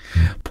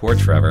 Poor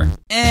Trevor.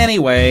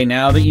 Anyway,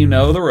 now that you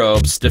know the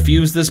ropes,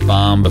 defuse this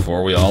bomb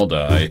before we all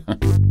die.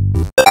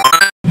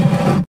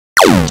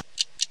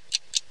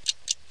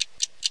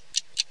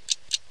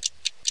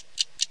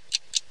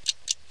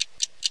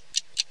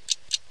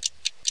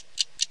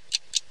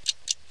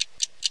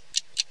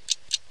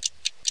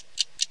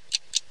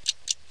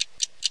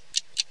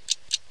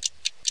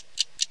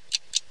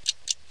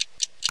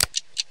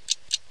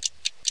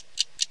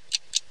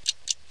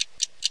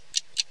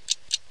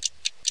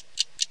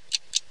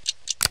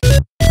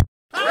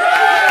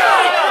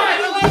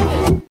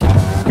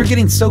 You're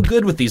getting so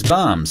good with these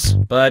bombs,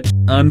 but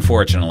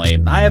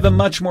unfortunately, I have a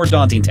much more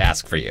daunting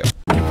task for you.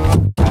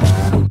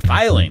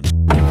 Filing.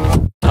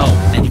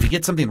 Oh, and if you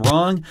get something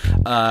wrong,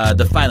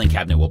 the filing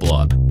cabinet will blow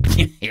up.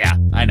 Yeah,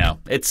 I know,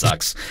 it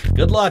sucks.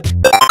 Good luck.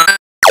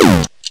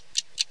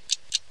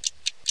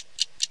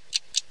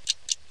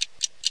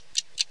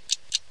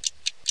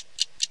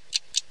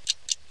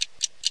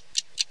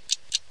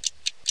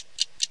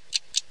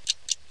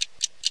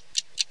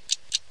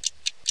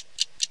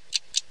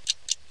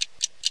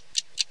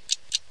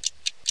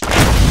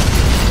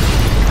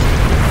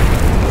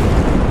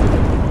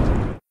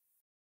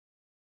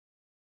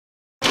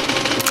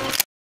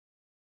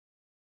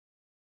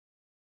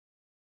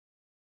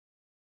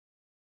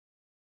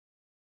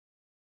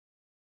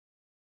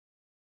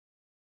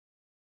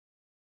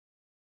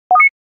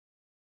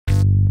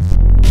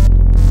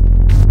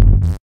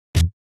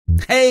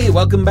 Hey,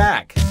 welcome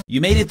back.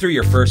 You made it through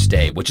your first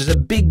day, which is a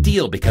big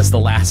deal because the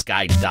last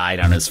guy died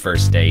on his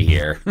first day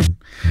here.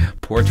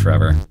 Poor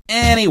Trevor.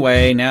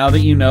 Anyway, now that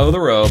you know the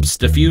ropes,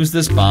 defuse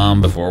this bomb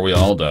before we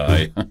all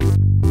die.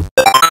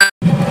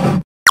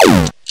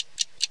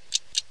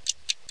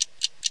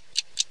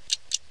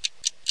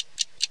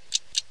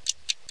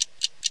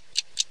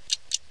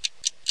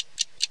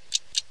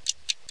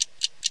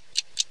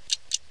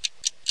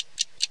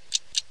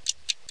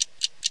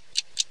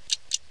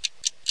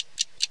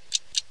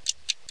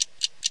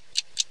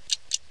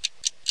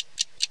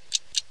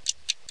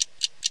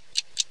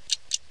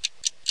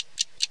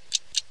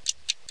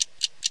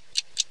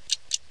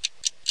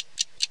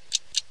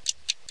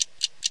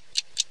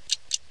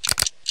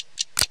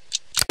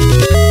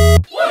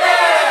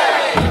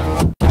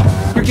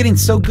 You're getting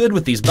so good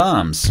with these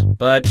bombs,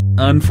 but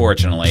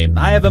unfortunately,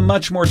 I have a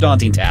much more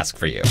daunting task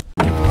for you.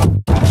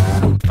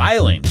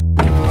 Filing.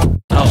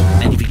 Oh,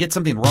 and if you get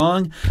something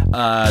wrong,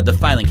 the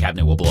filing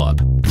cabinet will blow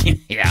up.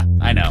 Yeah,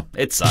 I know,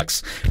 it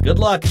sucks. Good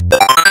luck.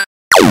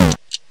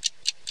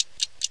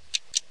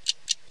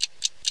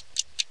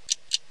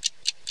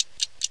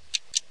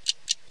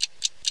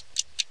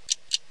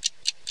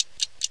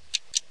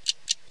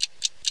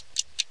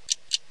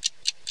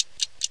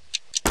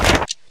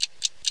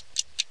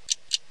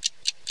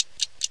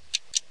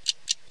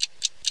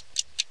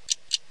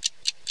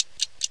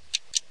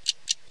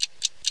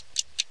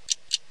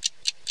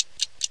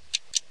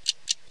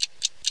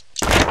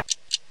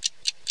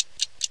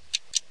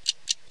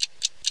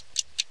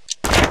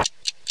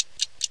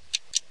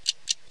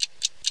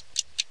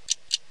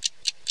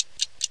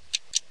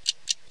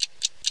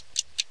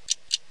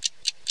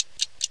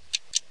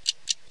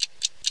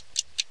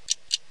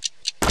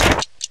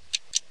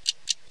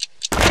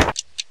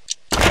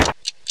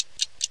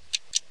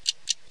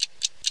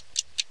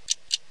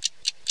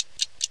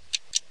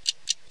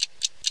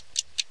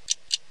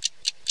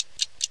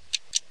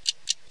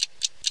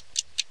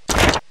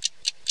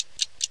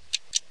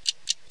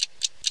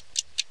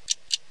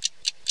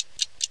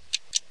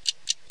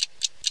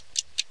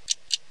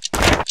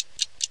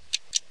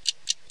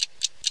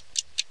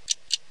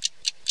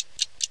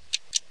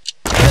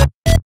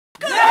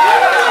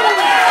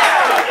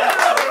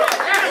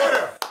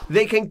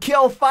 They can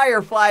kill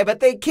Firefly,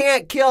 but they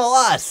can't kill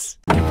us.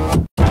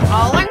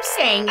 All I'm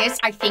saying is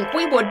I think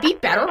we would be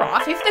better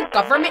off if the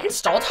government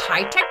installed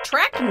high-tech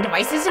tracking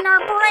devices in our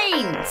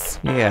brains.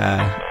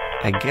 Yeah,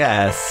 I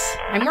guess.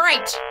 I'm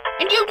right,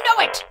 and you know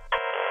it.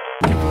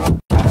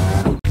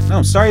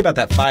 Oh, sorry about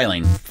that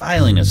filing.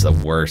 Filing is the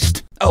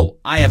worst. Oh,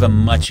 I have a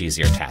much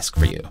easier task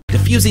for you.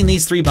 Defusing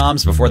these 3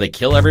 bombs before they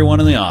kill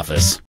everyone in the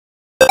office.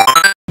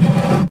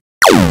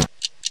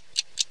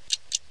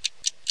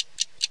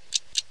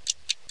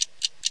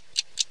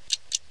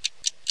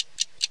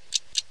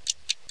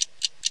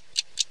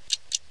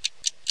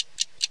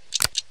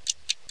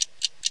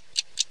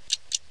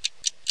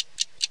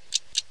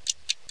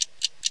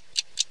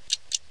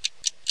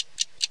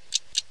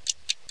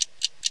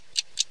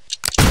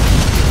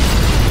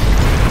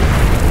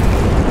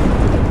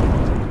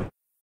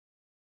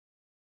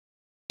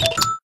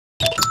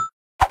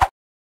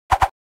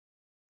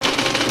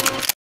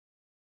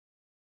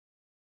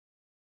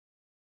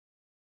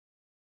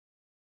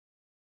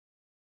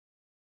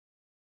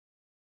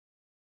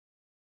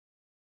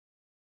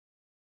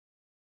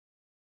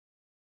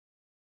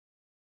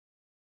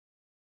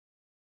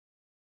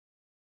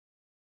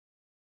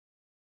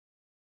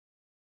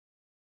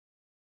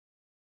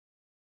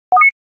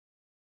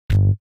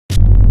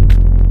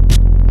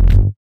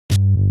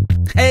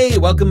 Hey,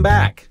 welcome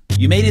back.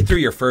 You made it through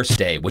your first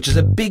day, which is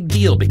a big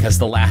deal because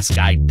the last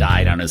guy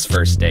died on his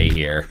first day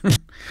here.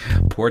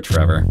 Poor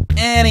Trevor.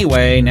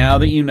 Anyway, now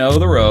that you know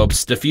the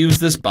ropes, defuse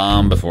this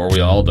bomb before we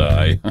all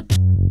die.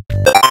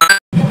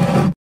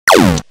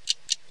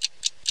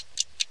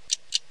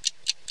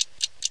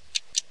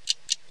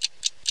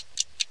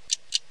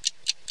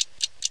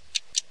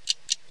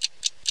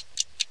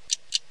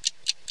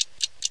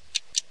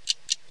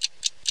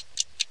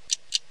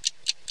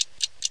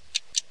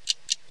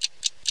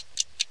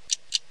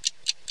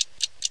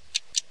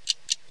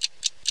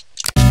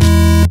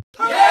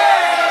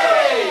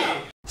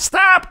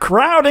 Stop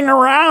crowding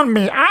around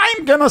me.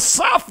 I'm gonna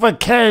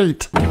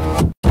suffocate.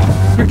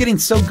 You're getting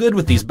so good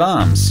with these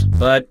bombs,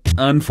 but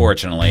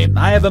unfortunately,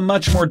 I have a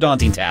much more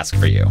daunting task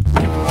for you.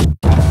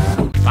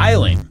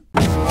 Filing.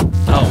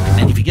 Oh,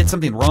 and if you get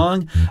something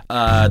wrong,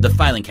 the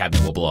filing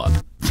cabinet will blow up.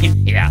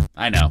 Yeah,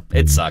 I know.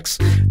 It sucks.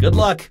 Good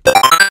luck.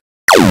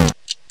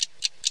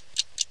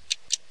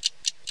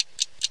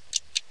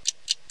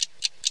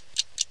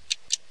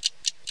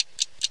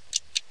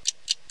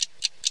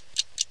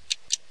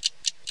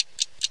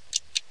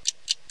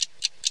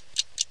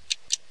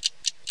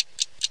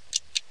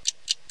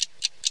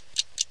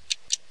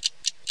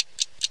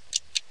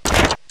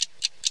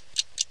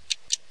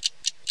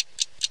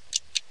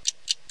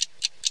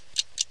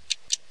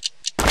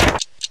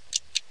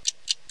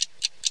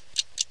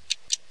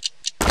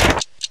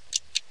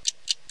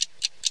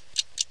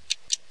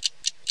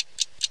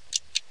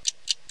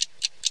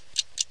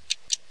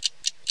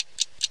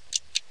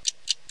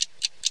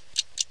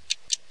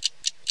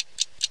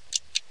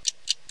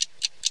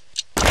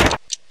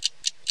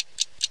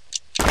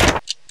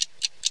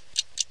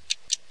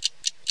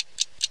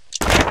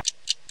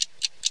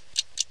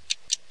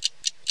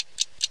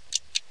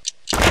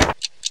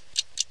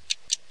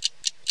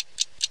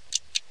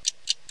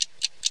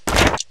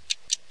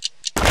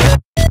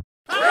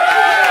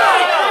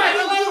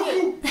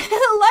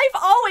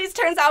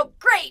 Turns out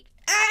great.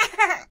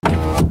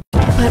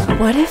 But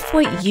what if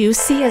what you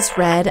see as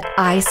red,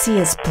 I see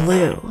as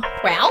blue?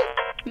 Well,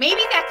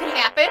 maybe that could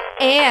happen.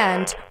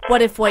 And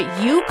what if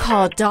what you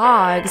call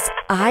dogs,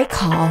 I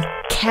call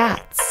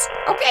cats?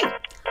 Okay,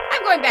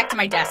 I'm going back to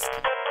my desk.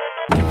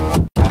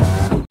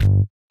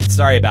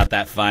 Sorry about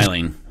that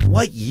filing.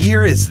 What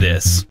year is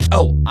this?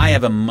 Oh, I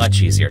have a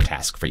much easier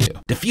task for you.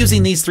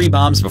 Defusing these 3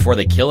 bombs before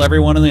they kill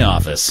everyone in the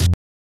office.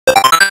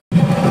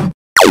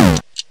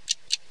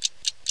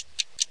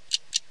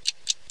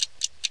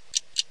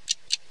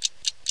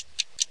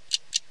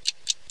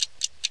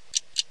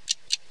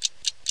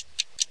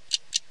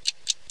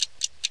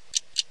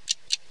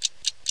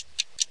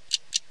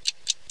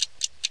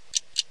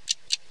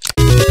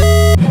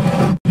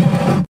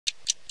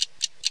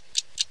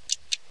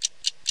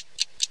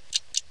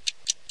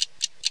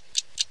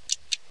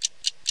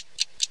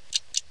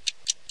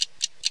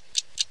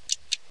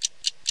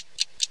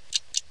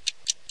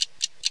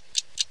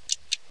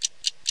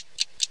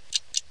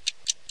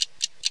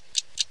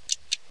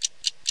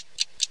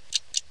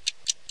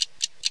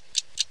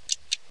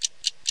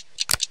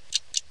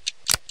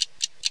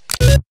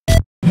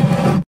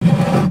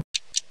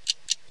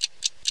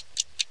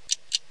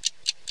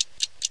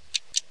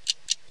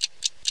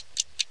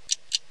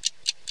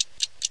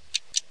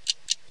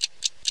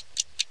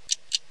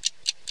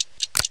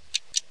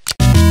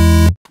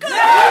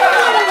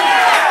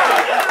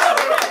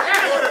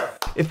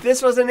 If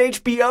this was an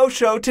HBO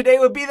show, today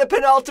would be the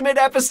penultimate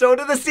episode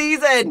of the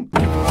season.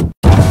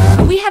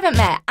 We haven't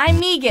met. I'm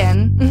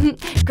Megan.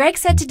 Greg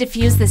said to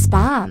defuse this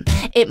bomb.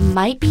 It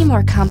might be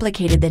more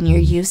complicated than you're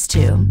used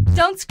to.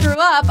 Don't screw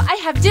up. I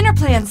have dinner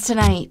plans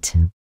tonight.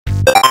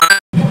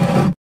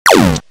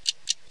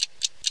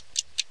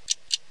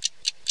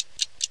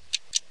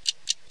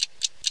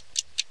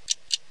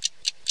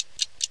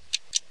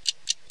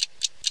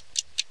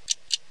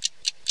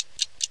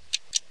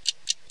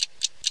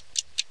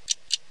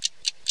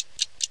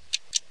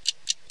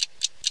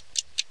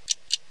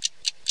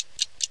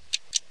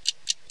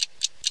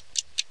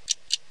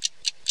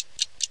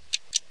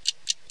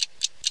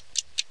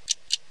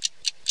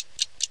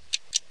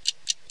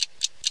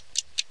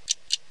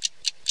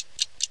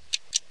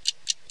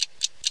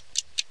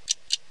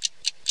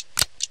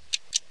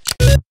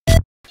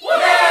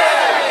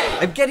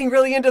 I'm getting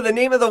really into the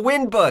Name of the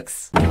Wind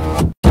books.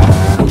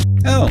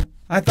 Oh,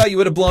 I thought you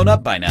would have blown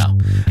up by now.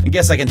 I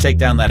guess I can take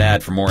down that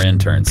ad for more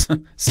interns.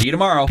 See you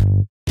tomorrow.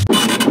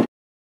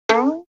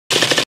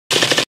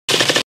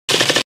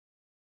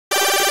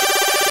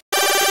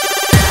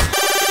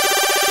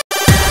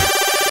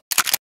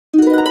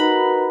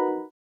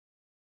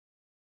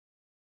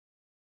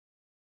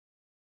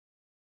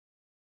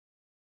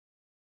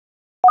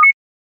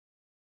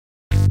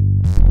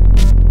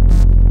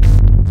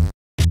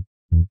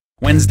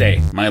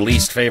 Wednesday, my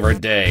least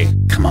favorite day.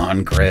 Come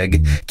on,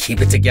 Greg, keep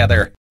it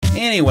together.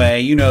 Anyway,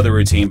 you know the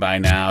routine by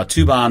now.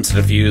 2 bombs to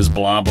defuse,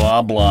 blah,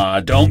 blah, blah.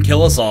 Don't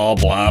kill us all,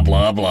 blah,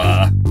 blah,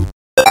 blah.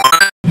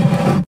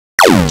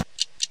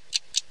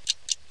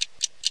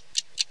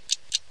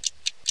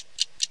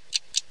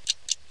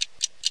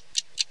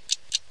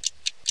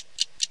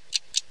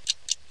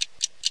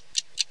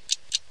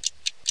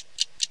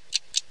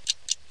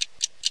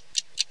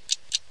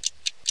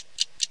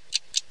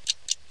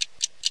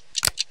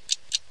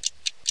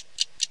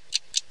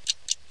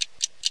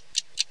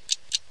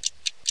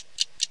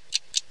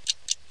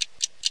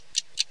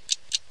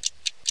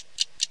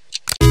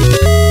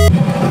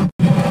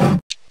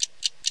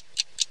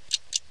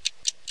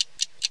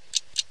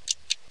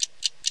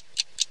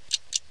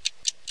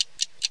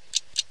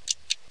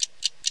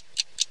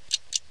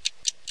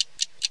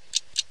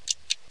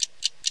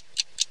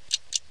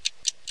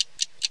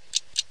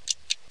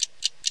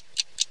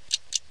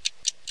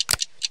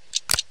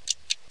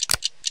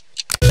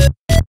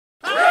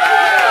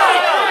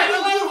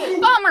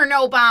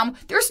 No bomb.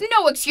 There's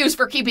no excuse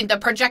for keeping the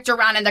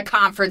projector on in the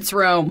conference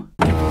room.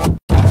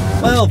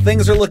 Well,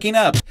 things are looking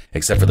up.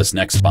 Except for this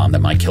next bomb that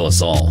might kill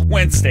us all.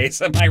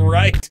 Wednesdays, am I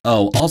right?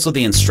 Oh, also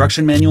the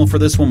instruction manual for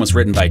this one was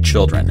written by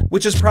children,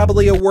 which is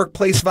probably a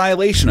workplace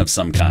violation of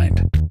some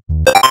kind.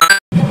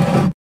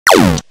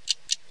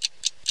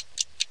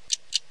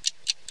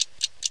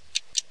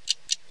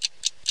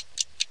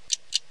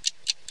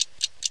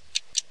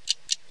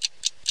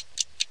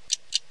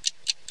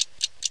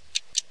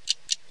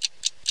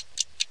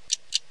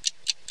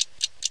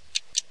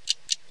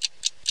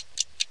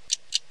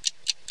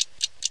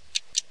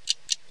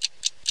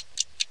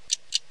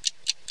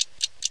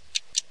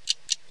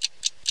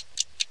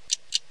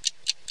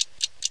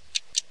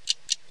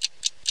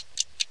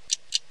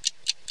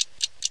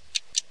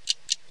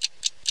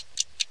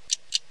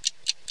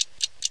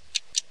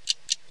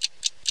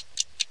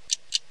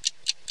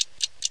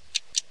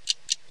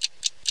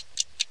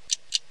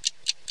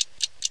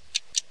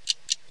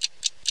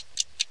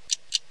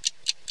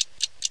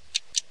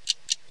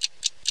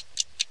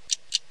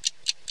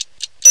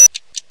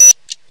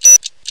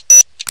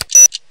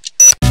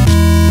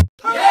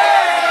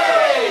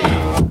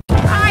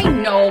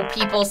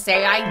 People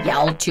say I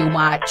yell too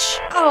much.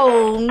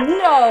 Oh,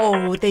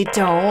 no, they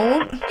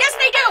don't. Yes,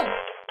 they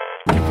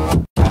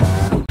do!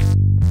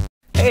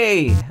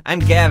 Hey, I'm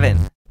Gavin.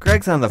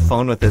 Greg's on the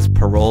phone with his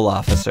parole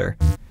officer.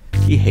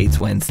 He hates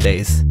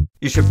Wednesdays.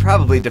 You should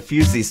probably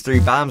defuse these 3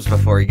 bombs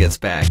before he gets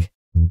back.